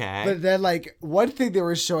 Okay. But then one thing they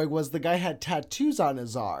were showing was the guy had tattoos on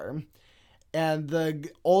his arm. And the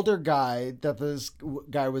older guy that this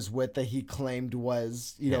guy was with that he claimed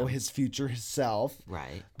was, his future self.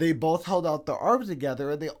 Right. They both held out their arms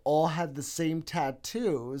together and they all had the same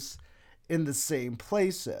tattoos in the same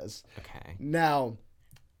places. Okay. Now,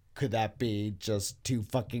 could that be just two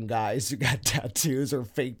fucking guys who got tattoos or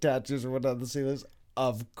fake tattoos or whatnot the same as?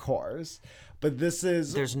 Of course. But this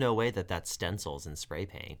is... There's no way that that's stencils and spray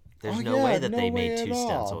paint. There's Oh, no yeah, way that no they way made at two all.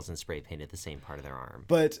 stencils and spray painted the same part of their arm.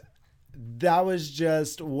 But... that was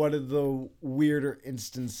just one of the weirder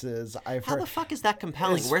instances I've How heard. the fuck is that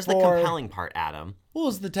compelling? It's Where's the for- compelling part, Adam? What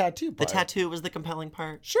was the tattoo part? The tattoo was the compelling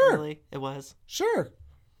part? Sure. Really? It was? Sure.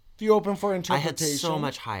 Do you open for I interpretation? had so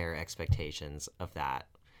much higher expectations of that.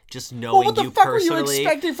 Just Well, knowing what the you fuck personally. were you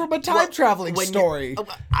expecting from a time traveling when story?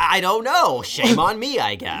 I don't know. Shame on me,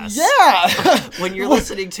 I guess. Yeah. When you're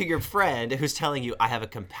listening to your friend who's telling you, I have a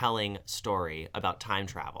compelling story about time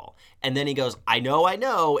travel. And then he goes, I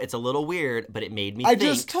know, it's a little weird, but it made me I think.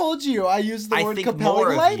 just told you I used the I word think compelling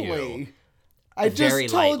more of lightly. you. I just Very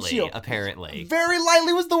told lightly, you. apparently. Very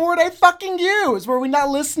lightly was the word I fucking used. Were we not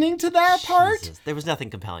listening to that part? Jesus. There was nothing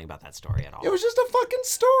compelling about that story at all. It was just a fucking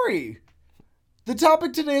story. The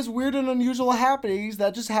topic today is weird and unusual happenings.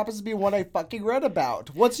 That just happens to be one I fucking read about.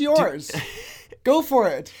 What's yours? Go for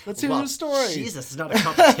it. Let's hear Well, the story. Jesus, it's not a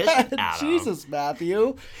competition, Adam. Jesus,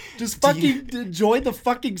 Matthew. Just fucking enjoy the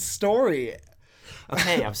fucking story.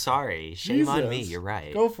 Okay, I'm sorry. Shame on me. Jesus. You're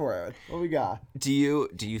right. Go for it. What we got? Do you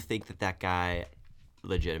think that guy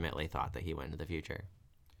legitimately thought that he went into the future?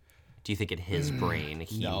 Do you think in his brain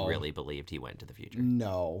he no. really believed he went to the future?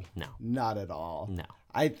 No. No. Not at all. No.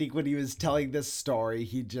 I think when he was telling this story,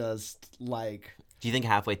 he just Do you think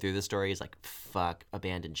halfway through the story he's like, fuck,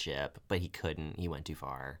 abandoned ship, but he couldn't. He went too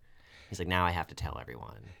far. He's like, now I have to tell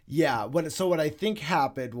everyone. Yeah. What I think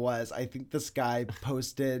happened was I think this guy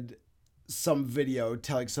posted some video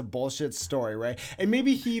telling some bullshit story, right? And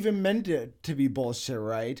maybe he even meant it to be bullshit,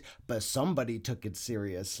 right? But somebody took it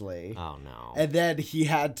seriously. Oh, no. And then he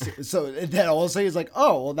had to, and then all of a sudden he's like,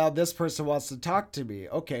 oh, well, now this person wants to talk to me.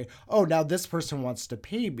 Okay. Oh, now this person wants to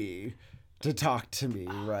pay me to talk to me,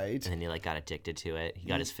 right? And then he got addicted to it. He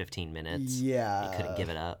got his 15 minutes. Yeah. He couldn't give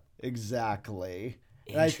it up. Exactly.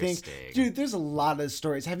 And I think, Interesting. dude, there's a lot of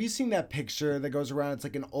stories. Have you seen that picture that goes around? It's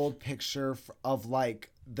like an old picture of like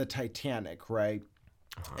the Titanic, right?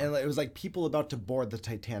 And it was like people about to board the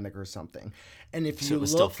Titanic or something. And if So you it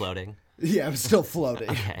was look, still floating? yeah, it was still floating.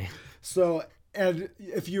 Okay. So, and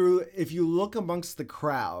if you look amongst the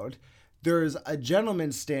crowd, there's a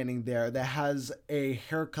gentleman standing there that has a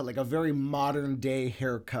haircut, like a very modern day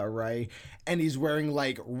haircut, right? And he's wearing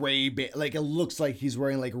like like it looks like he's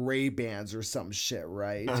wearing like Ray-Bans or some shit,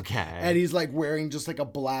 right? Okay. And he's like wearing just like a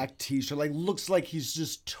black t-shirt, like looks like he's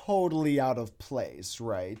just totally out of place,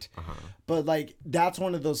 right? But like that's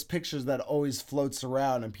one of those pictures that always floats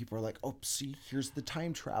around, and people are like, "Oh, see, here's the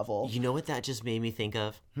time travel." You know what that just made me think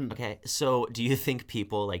of? Okay, so do you think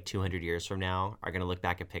people like 200 years from now are going to look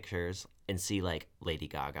back at pictures and see like Lady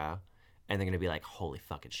Gaga and they're going to be like, holy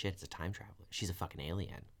fucking shit, it's a time traveler. She's a fucking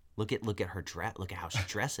alien. Look at her dress. Look at how she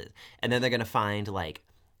dresses. And then they're going to find like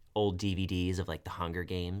old DVDs of like the Hunger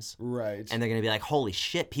Games. Right. And they're going to be like, holy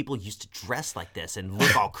shit, people used to dress like this and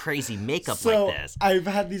look all crazy makeup So like this. I've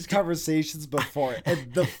had these conversations before,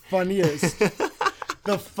 and the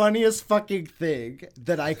funniest fucking thing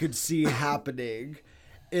that I could see happening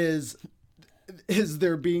is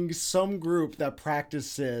there being some group that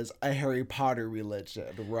practices a Harry Potter religion,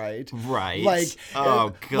 right? Right. Like,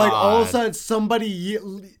 oh, God. Like all of a sudden somebody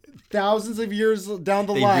thousands of years down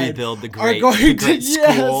the They line rebuild the are great, going the great to,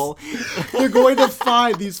 school. Yes, they're going to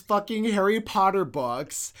find these fucking Harry Potter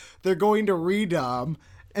books. They're going to read them.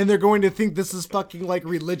 And they're going to think this is fucking like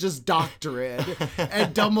religious doctrine,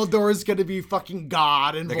 and Dumbledore's gonna be fucking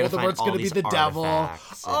God, and Voldemort's gonna be the devil.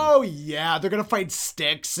 Oh yeah, they're gonna find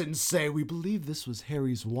sticks and say, "We believe this was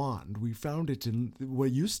Harry's wand. We found it in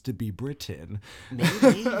what used to be Britain."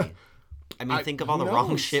 Maybe. I mean, think of all the who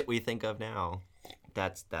wrong knows? shit we think of now.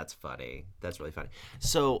 That's funny. That's really funny.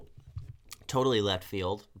 So, totally left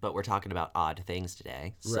field, but we're talking about odd things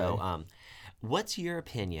today. So, Right. What's your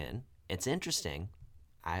opinion? It's interesting.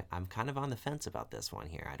 I'm kind of on the fence about this one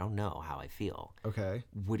here. I don't know how I feel. Okay.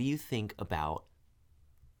 What do you think about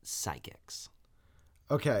psychics?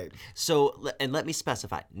 Okay. So, and let me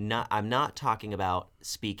specify. I'm not talking about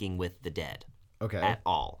speaking with the dead. Okay. At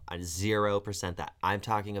all. I'm 0% that. I'm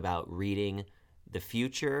talking about reading the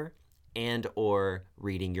future and or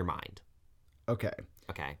reading your mind. Okay.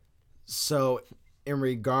 Okay. So, in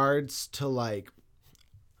regards to like,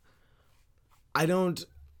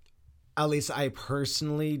 at least I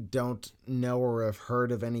personally don't know or have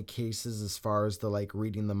heard of any cases as far as the like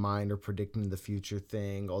reading the mind or predicting the future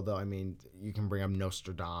thing. Although, I mean, you can bring up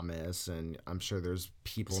Nostradamus, and I'm sure there's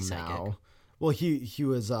people Was he now. psychic? Well,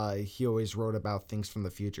 he always wrote about things from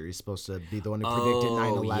the future. He's supposed to be the one who predicted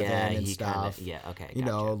 9/11 yeah, and he stuff. kinda, yeah, okay, You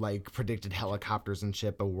know, gotcha. like predicted helicopters and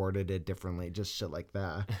shit, but worded it differently, just shit like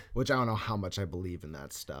that. Which I don't know how much I believe in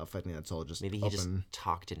that stuff. I think that's all just Maybe he open. just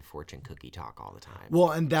talked in fortune cookie talk all the time.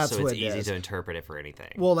 Well, and that's so what it's it easy is. to interpret it for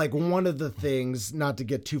anything. Well, like one of the things, not to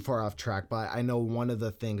get too far off track, but I know one of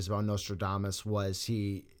the things about Nostradamus was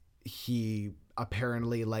he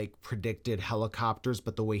apparently like predicted helicopters,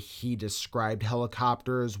 but the way he described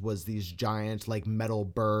helicopters was these giant like metal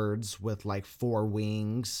birds with like 4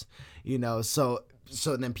 wings, you know. So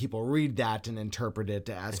then people read that and interpret it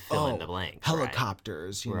as fill in the blanks, right.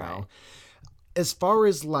 helicopters, you Right. know. As far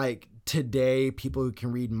as like today, people who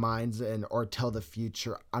can read minds or tell the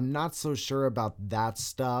future, I'm not so sure about that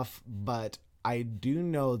stuff, but I do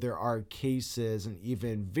know there are cases and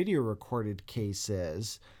even video recorded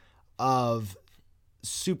cases of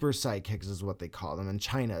super psychics is what they call them in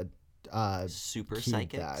China. Super keep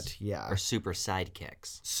psychics? that, yeah. Or super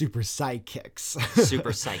sidekicks? Super psychics.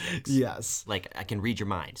 Super psychics. Yes. Like, I can read your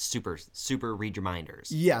mind. Super read your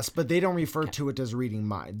minders. Yes, but they don't refer to it as reading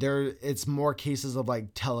mind. It's more cases of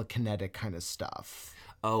like telekinetic kind of stuff.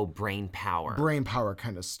 Oh, brain power. Brain power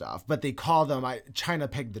kind of stuff. But they call them, China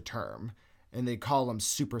pegged the term, and they call them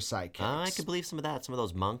super psychics. I could believe some of that. Some of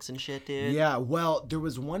those monks and shit, dude. Yeah, well, there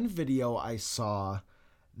was one video I saw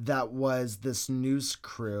that was this news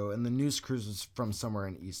crew, and the news crew was from somewhere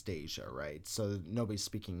in East Asia, right? So nobody's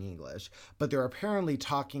speaking English. But they're apparently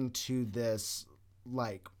talking to this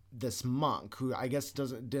monk who I guess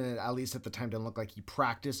didn't at least at the time didn't look like he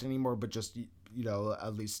practiced anymore, but just, you know,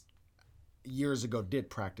 at least years ago did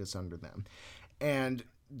practice under them. And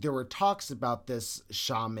there were talks about this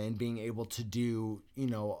shaman being able to do, you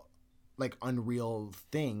know, like unreal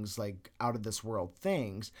things, like out of this world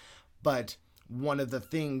things. But one of the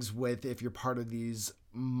things with, if you're part of these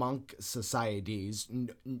monk societies,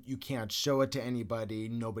 you can't show it to anybody.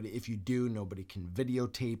 If you do, nobody can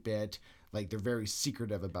videotape it. Like, they're very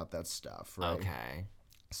secretive about that stuff, right? Okay.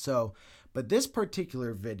 So, but this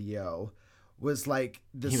particular video was like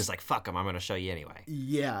this. He was like, "Fuck him, I'm gonna show you anyway."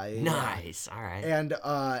 Yeah. Nice. All right. And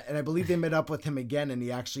I believe they met up with him again, and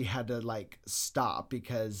he actually had to like stop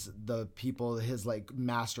because the people, his like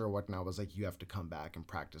master or whatnot, was like, "You have to come back and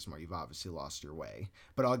practice more. You've obviously lost your way."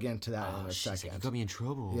 But I'll get into that in a second. Like, you got me in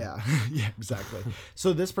trouble. Yeah, yeah, exactly.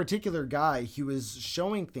 So this particular guy, he was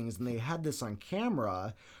showing things, and they had this on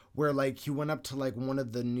camera where like he went up to like one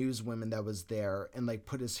of the newswomen that was there and like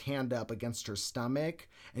put his hand up against her stomach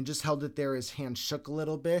and just held it there. His hand shook a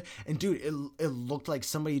little bit, and dude, it looked like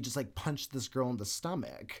somebody just like punched this girl in the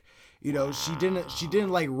stomach. You know, she didn't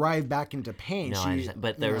like writhe back into pain. No, I understand.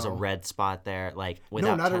 But there was a red spot there, like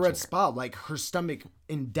without no, not a touching red her. spot. Like her stomach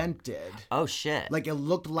indented. Oh shit! Like it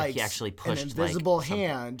looked like he actually pushed, an invisible like, something.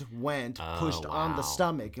 hand went, pushed on the wow.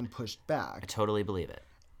 stomach and pushed back. I totally believe it.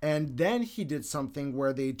 And then he did something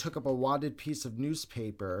where they took up a wadded piece of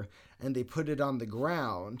newspaper and they put it on the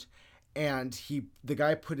ground, and the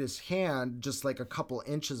guy put his hand just like a couple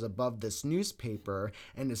inches above this newspaper,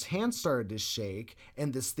 and his hand started to shake,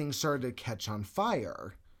 and this thing started to catch on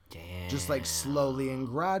fire. Damn. Just like slowly and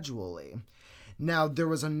gradually. Now, there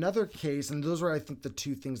was another case, and those were, I think, the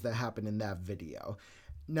two things that happened in that video.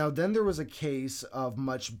 Now, then there was a case of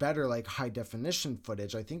much better, like, high-definition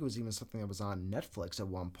footage. I think it was even something that was on Netflix at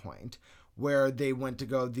one point, where they went to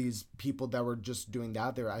go, these people that were just doing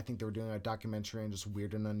that, I think they were doing a documentary on just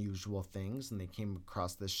weird and unusual things, and they came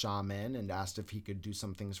across this shaman and asked if he could do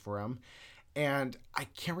some things for him. And I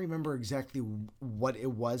can't remember exactly what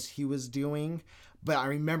it was he was doing, but I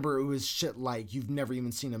remember it was shit like you've never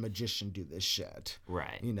even seen a magician do this shit.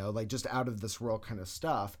 Right. You know, like just out of this world kind of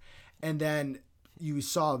stuff. And then you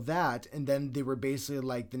saw that, and then they were basically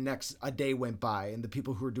like a day went by, and the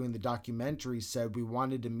people who were doing the documentary said we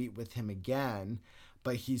wanted to meet with him again,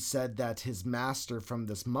 but he said that his master from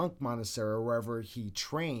this monk monastery or wherever he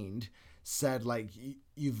trained said like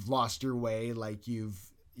you've lost your way, like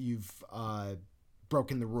you've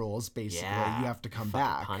broken the rules, basically. Yeah. You have to come Fucking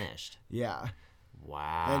back. Punished. Yeah.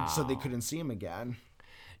 Wow. And so they couldn't see him again.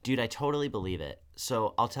 Dude, I totally believe it.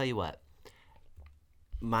 So I'll tell you what.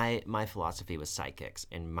 My philosophy with psychics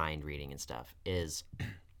and mind reading and stuff is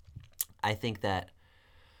I think that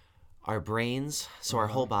our brains, so our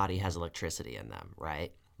whole body has electricity in them,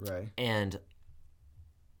 right? Right. And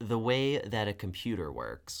the way that a computer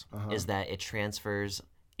works is that it transfers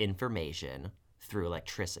information through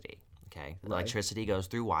electricity. Okay, the electricity goes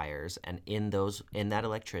through wires, and in that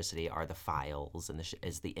electricity are the files and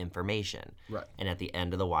is the information. Right. And at the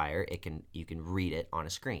end of the wire, you can read it on a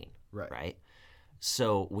screen. Right. Right.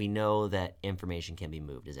 So we know that information can be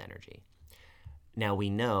moved as energy. Now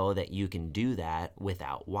we know that you can do that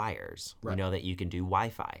without wires. Right. We know that you can do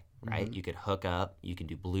Wi-Fi, right? You could hook up, you can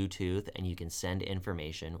do Bluetooth, and you can send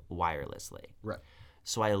information wirelessly. Right.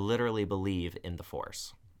 So I literally believe in the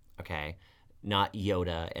Force, okay? Not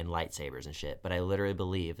Yoda and lightsabers and shit, but I literally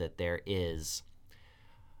believe that the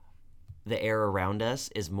air around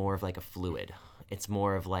us is more of like a fluid. It's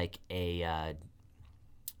more of like a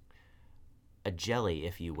jelly,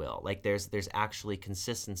 if you will. Like there's actually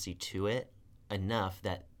consistency to it enough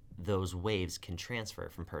that those waves can transfer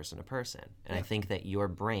from person to person. And I think that your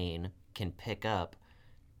brain can pick up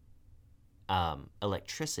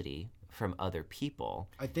electricity from other people.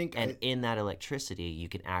 In that electricity, you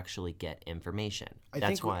can actually get information.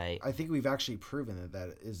 I think we've actually proven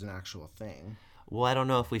that is an actual thing. Well, I don't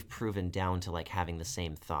know if we've proven down to like having the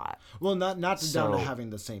same thought. Well, not down to having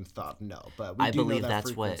the same thought, no. But we believe know that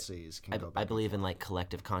that's what frequencies can go back I believe in, like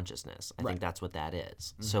collective consciousness. I think that's what that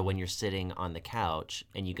is. So when you're sitting on the couch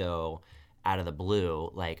and you go out of the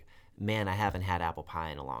blue, like, man, I haven't had apple pie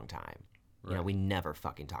in a long time. You know, we never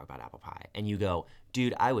fucking talk about apple pie. And you go,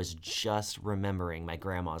 dude, I was just remembering my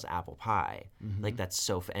grandma's apple pie. Like, that's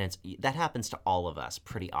so and that happens to all of us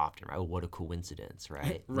pretty often, right? Oh, what a coincidence,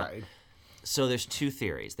 right? Right. So there's two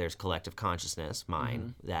theories. There's collective consciousness,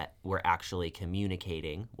 mine, that we're actually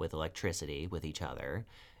communicating with electricity with each other.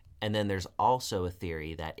 And then there's also a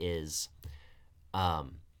theory that is, how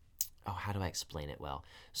do I explain it well?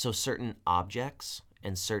 So certain objects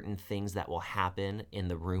and certain things that will happen in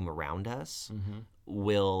the room around us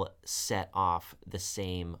will set off the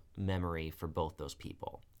same memory for both those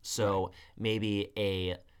people. So maybe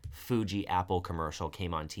a Fuji Apple commercial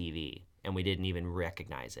came on TV and we didn't even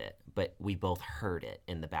recognize it, but we both heard it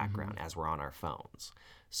in the background as we're on our phones.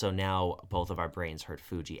 So now both of our brains heard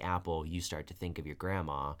Fuji Apple. You start to think of your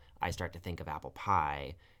grandma. I start to think of apple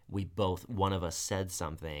pie. One of us said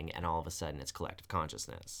something, and all of a sudden it's collective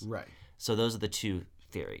consciousness. Right. So those are the two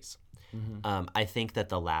theories. I think that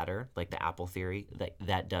the latter, like the Apple theory,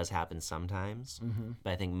 that does happen sometimes.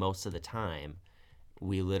 But I think most of the time,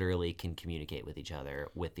 we literally can communicate with each other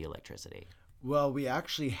with the electricity. Well, we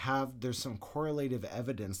actually there's some correlative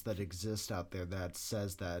evidence that exists out there that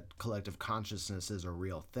says that collective consciousness is a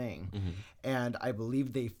real thing. Mm-hmm. And I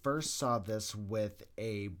believe they first saw this with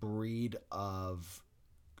a breed of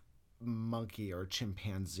monkey or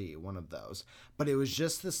chimpanzee, one of those. But it was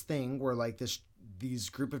just this thing where like these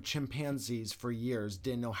group of chimpanzees for years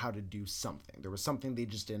didn't know how to do something. There was something they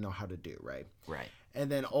just didn't know how to do, right? Right.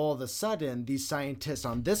 And then all of a sudden, these scientists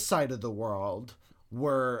on this side of the world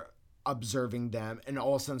were observing them and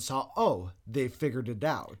all of a sudden saw, oh, they figured it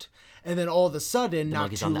out. And then all of a sudden,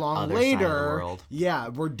 not too long later, yeah,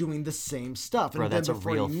 we're doing the same stuff. Bro, and that's then a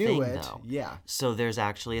before real you knew thing, it, though. yeah. So there's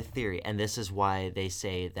actually a theory, and this is why they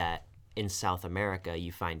say that in South America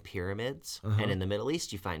you find pyramids, and in the Middle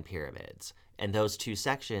East you find pyramids. And those two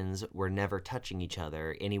sections were never touching each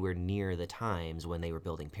other anywhere near the times when they were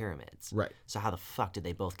building pyramids. Right. So how the fuck did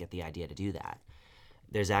they both get the idea to do that?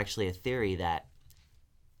 There's actually a theory that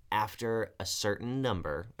after a certain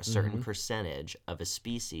number, a certain percentage of a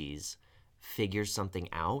species figures something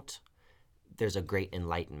out, there's a great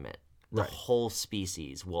enlightenment. The whole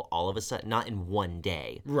species will all of a sudden, not in one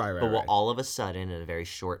day, but will all of a sudden, in a very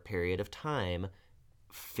short period of time,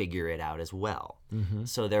 figure it out as well.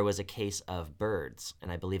 So there was a case of birds,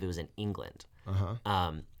 and I believe it was in England.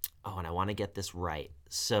 And I want to get this right.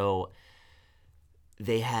 So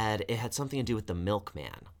it had something to do with the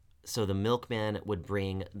milkman. So the milkman would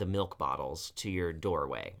bring the milk bottles to your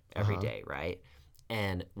doorway every day, right?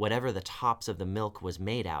 And whatever the tops of the milk was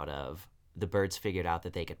made out of, the birds figured out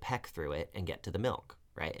that they could peck through it and get to the milk,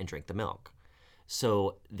 right, and drink the milk.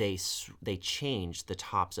 So they changed the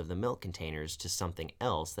tops of the milk containers to something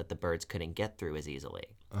else that the birds couldn't get through as easily.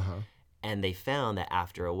 And they found that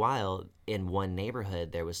after a while, in one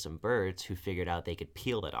neighborhood, there was some birds who figured out they could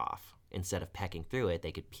peel it off. Instead of pecking through it,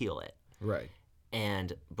 they could peel it. Right.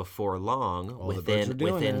 And before long,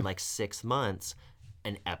 within like 6 months,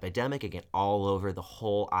 an epidemic again all over the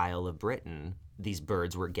whole Isle of Britain. These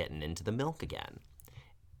birds were getting into the milk again.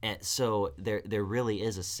 And so there really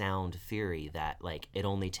is a sound theory that like it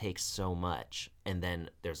only takes so much, and then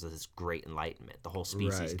there's this great enlightenment. The whole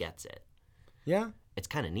species gets it. Yeah. It's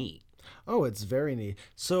kind of neat. Oh, it's very neat.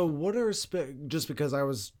 So what are just because I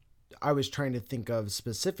was trying to think of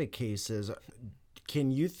specific cases, can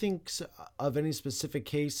you think of any specific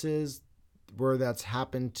cases where that's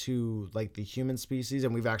happened to like the human species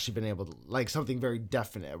and we've actually been able to like something very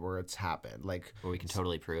definite where it's happened, like where we can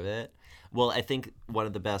totally prove it? Well, I think one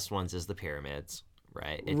of the best ones is the pyramids,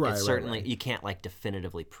 right? It's certainly you can't like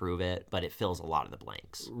definitively prove it, but it fills a lot of the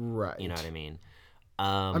blanks. Right. You know what I mean?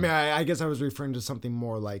 I guess I was referring to something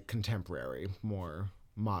more like contemporary, more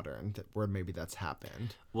modern, where maybe that's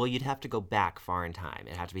happened. Well, you'd have to go back far in time.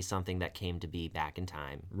 It had to be something that came to be back in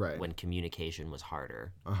time, when communication was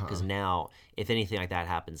harder. Because now, if anything like that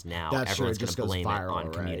happens now, everyone's going to blame it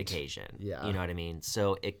on communication. Yeah. You know what I mean?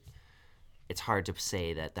 So it's hard to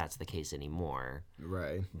say that that's the case anymore.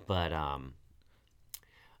 Right. But I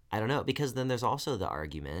don't know, because then there's also the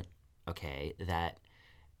argument, okay, that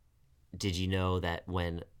did you know that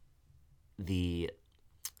when the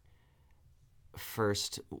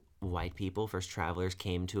first travelers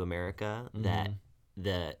came to America, that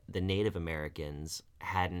the Native Americans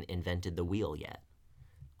hadn't invented the wheel yet.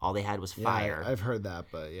 All they had was fire. I've heard that,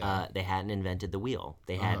 but they hadn't invented the wheel.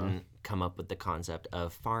 They hadn't come up with the concept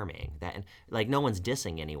of farming. That, like, no one's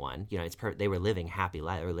dissing anyone. You know, they were living happy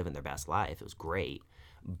life. They were living their best life. It was great.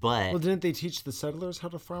 But didn't they teach the settlers how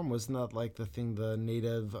to farm? Wasn't that like the thing the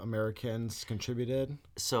Native Americans contributed?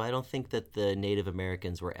 So I don't think that the Native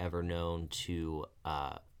Americans were ever known to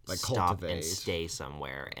like stop cultivate and stay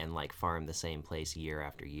somewhere and like farm the same place year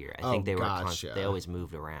after year. I think they were they always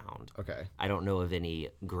moved around. Okay. I don't know of any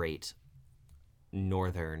great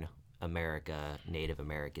Northern America Native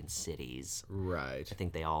American cities. Right. I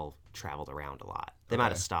think they all traveled around a lot. They might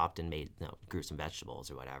have stopped and grew some vegetables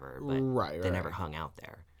or whatever, but they never hung out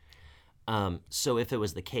there. So if it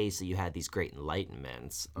was the case that you had these great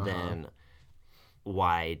enlightenments, then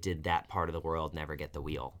why did that part of the world never get the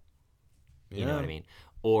wheel? You know what I mean?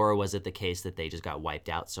 Or was it the case that they just got wiped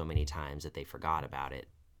out so many times that they forgot about it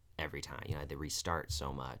every time? You know, they restart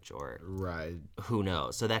so much, or who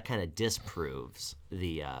knows? So that kind of disproves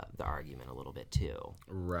the argument a little bit too.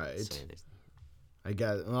 Right. So I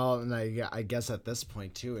guess. Well, and I guess at this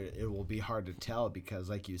point too, it will be hard to tell because,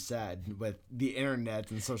 like you said, with the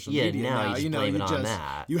internet and social media now,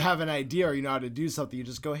 you have an idea or you know how to do something. You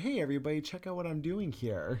just go, "Hey, everybody, check out what I'm doing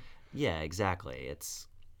here." Yeah, exactly.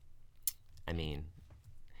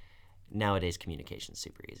 Nowadays communication's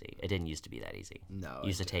super easy. It didn't used to be that easy. No, it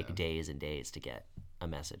used to take days and days to get a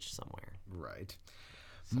message somewhere. Right.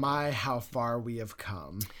 My, how far we have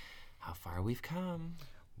come. how far we've come.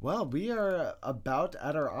 Well, we are about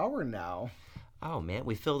at our hour now. Oh, man,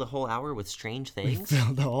 we filled a whole hour with strange We things?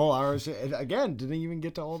 filled the whole hour. And again, didn't even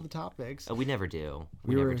get to all the topics. Oh, we never do.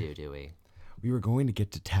 We We never were- do we? We were going to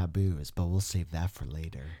get to taboos, but we'll save that for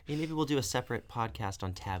later. Hey, maybe we'll do a separate podcast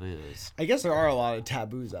on taboos. I guess there are a lot of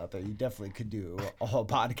taboos out there. You definitely could do a whole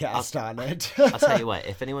podcast on it. I'll tell you what,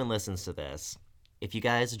 if anyone listens to this, if you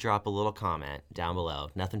guys drop a little comment down below,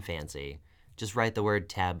 nothing fancy, just write the word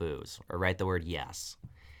taboos or write the word yes.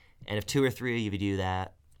 And if 2 or 3 of you do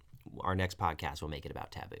that, our next podcast will make it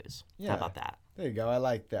about taboos. Yeah. How about that? There you go. I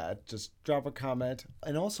like that. Just drop a comment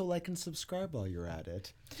and also like and subscribe while you're at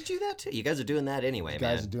it. You do that too. You guys are doing that anyway, man.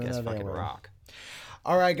 guys are doing you guys that fucking anyway. rock.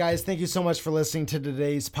 All right, guys. Thank you so much for listening to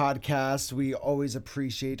today's podcast. We always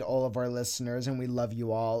appreciate all of our listeners and we love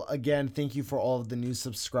you all. Again, thank you for all of the new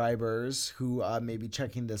subscribers who may be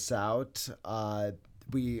checking this out.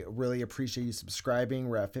 We really appreciate you subscribing.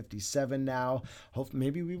 We're at 57 now. Hope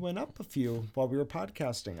maybe we went up a few while we were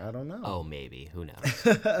podcasting. I don't know. Oh, maybe. Who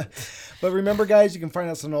knows? But remember, guys, you can find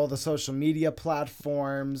us on all the social media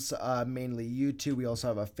platforms, mainly YouTube. We also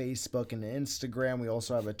have a Facebook and an Instagram. We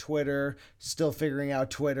also have a Twitter. Still figuring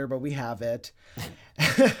out Twitter, but we have it.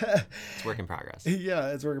 It's work in progress. Yeah,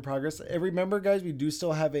 it's work in progress. And remember, guys, we do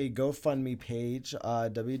still have a GoFundMe page,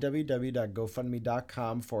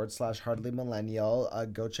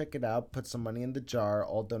 www.gofundme.com/hardlymillennial. Go check it out. Put some money in the jar.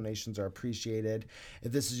 All donations are appreciated.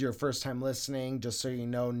 If this is your first time listening, just so you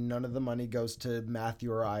know, none of the money goes to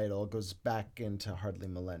Matthew or Idol. It goes back into Hardly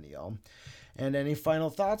Millennial. And any final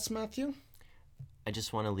thoughts, Matthew? I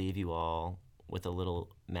just want to leave you all with a little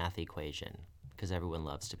math equation because everyone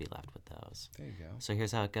loves to be left with those. There you go. So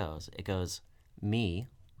here's how it goes. It goes me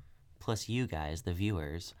plus you guys, the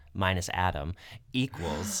viewers, minus Adam,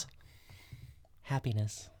 equals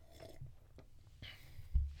happiness.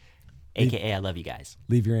 AKA I love you guys.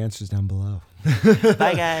 Leave your answers down below.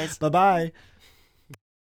 Bye, guys. Bye-bye.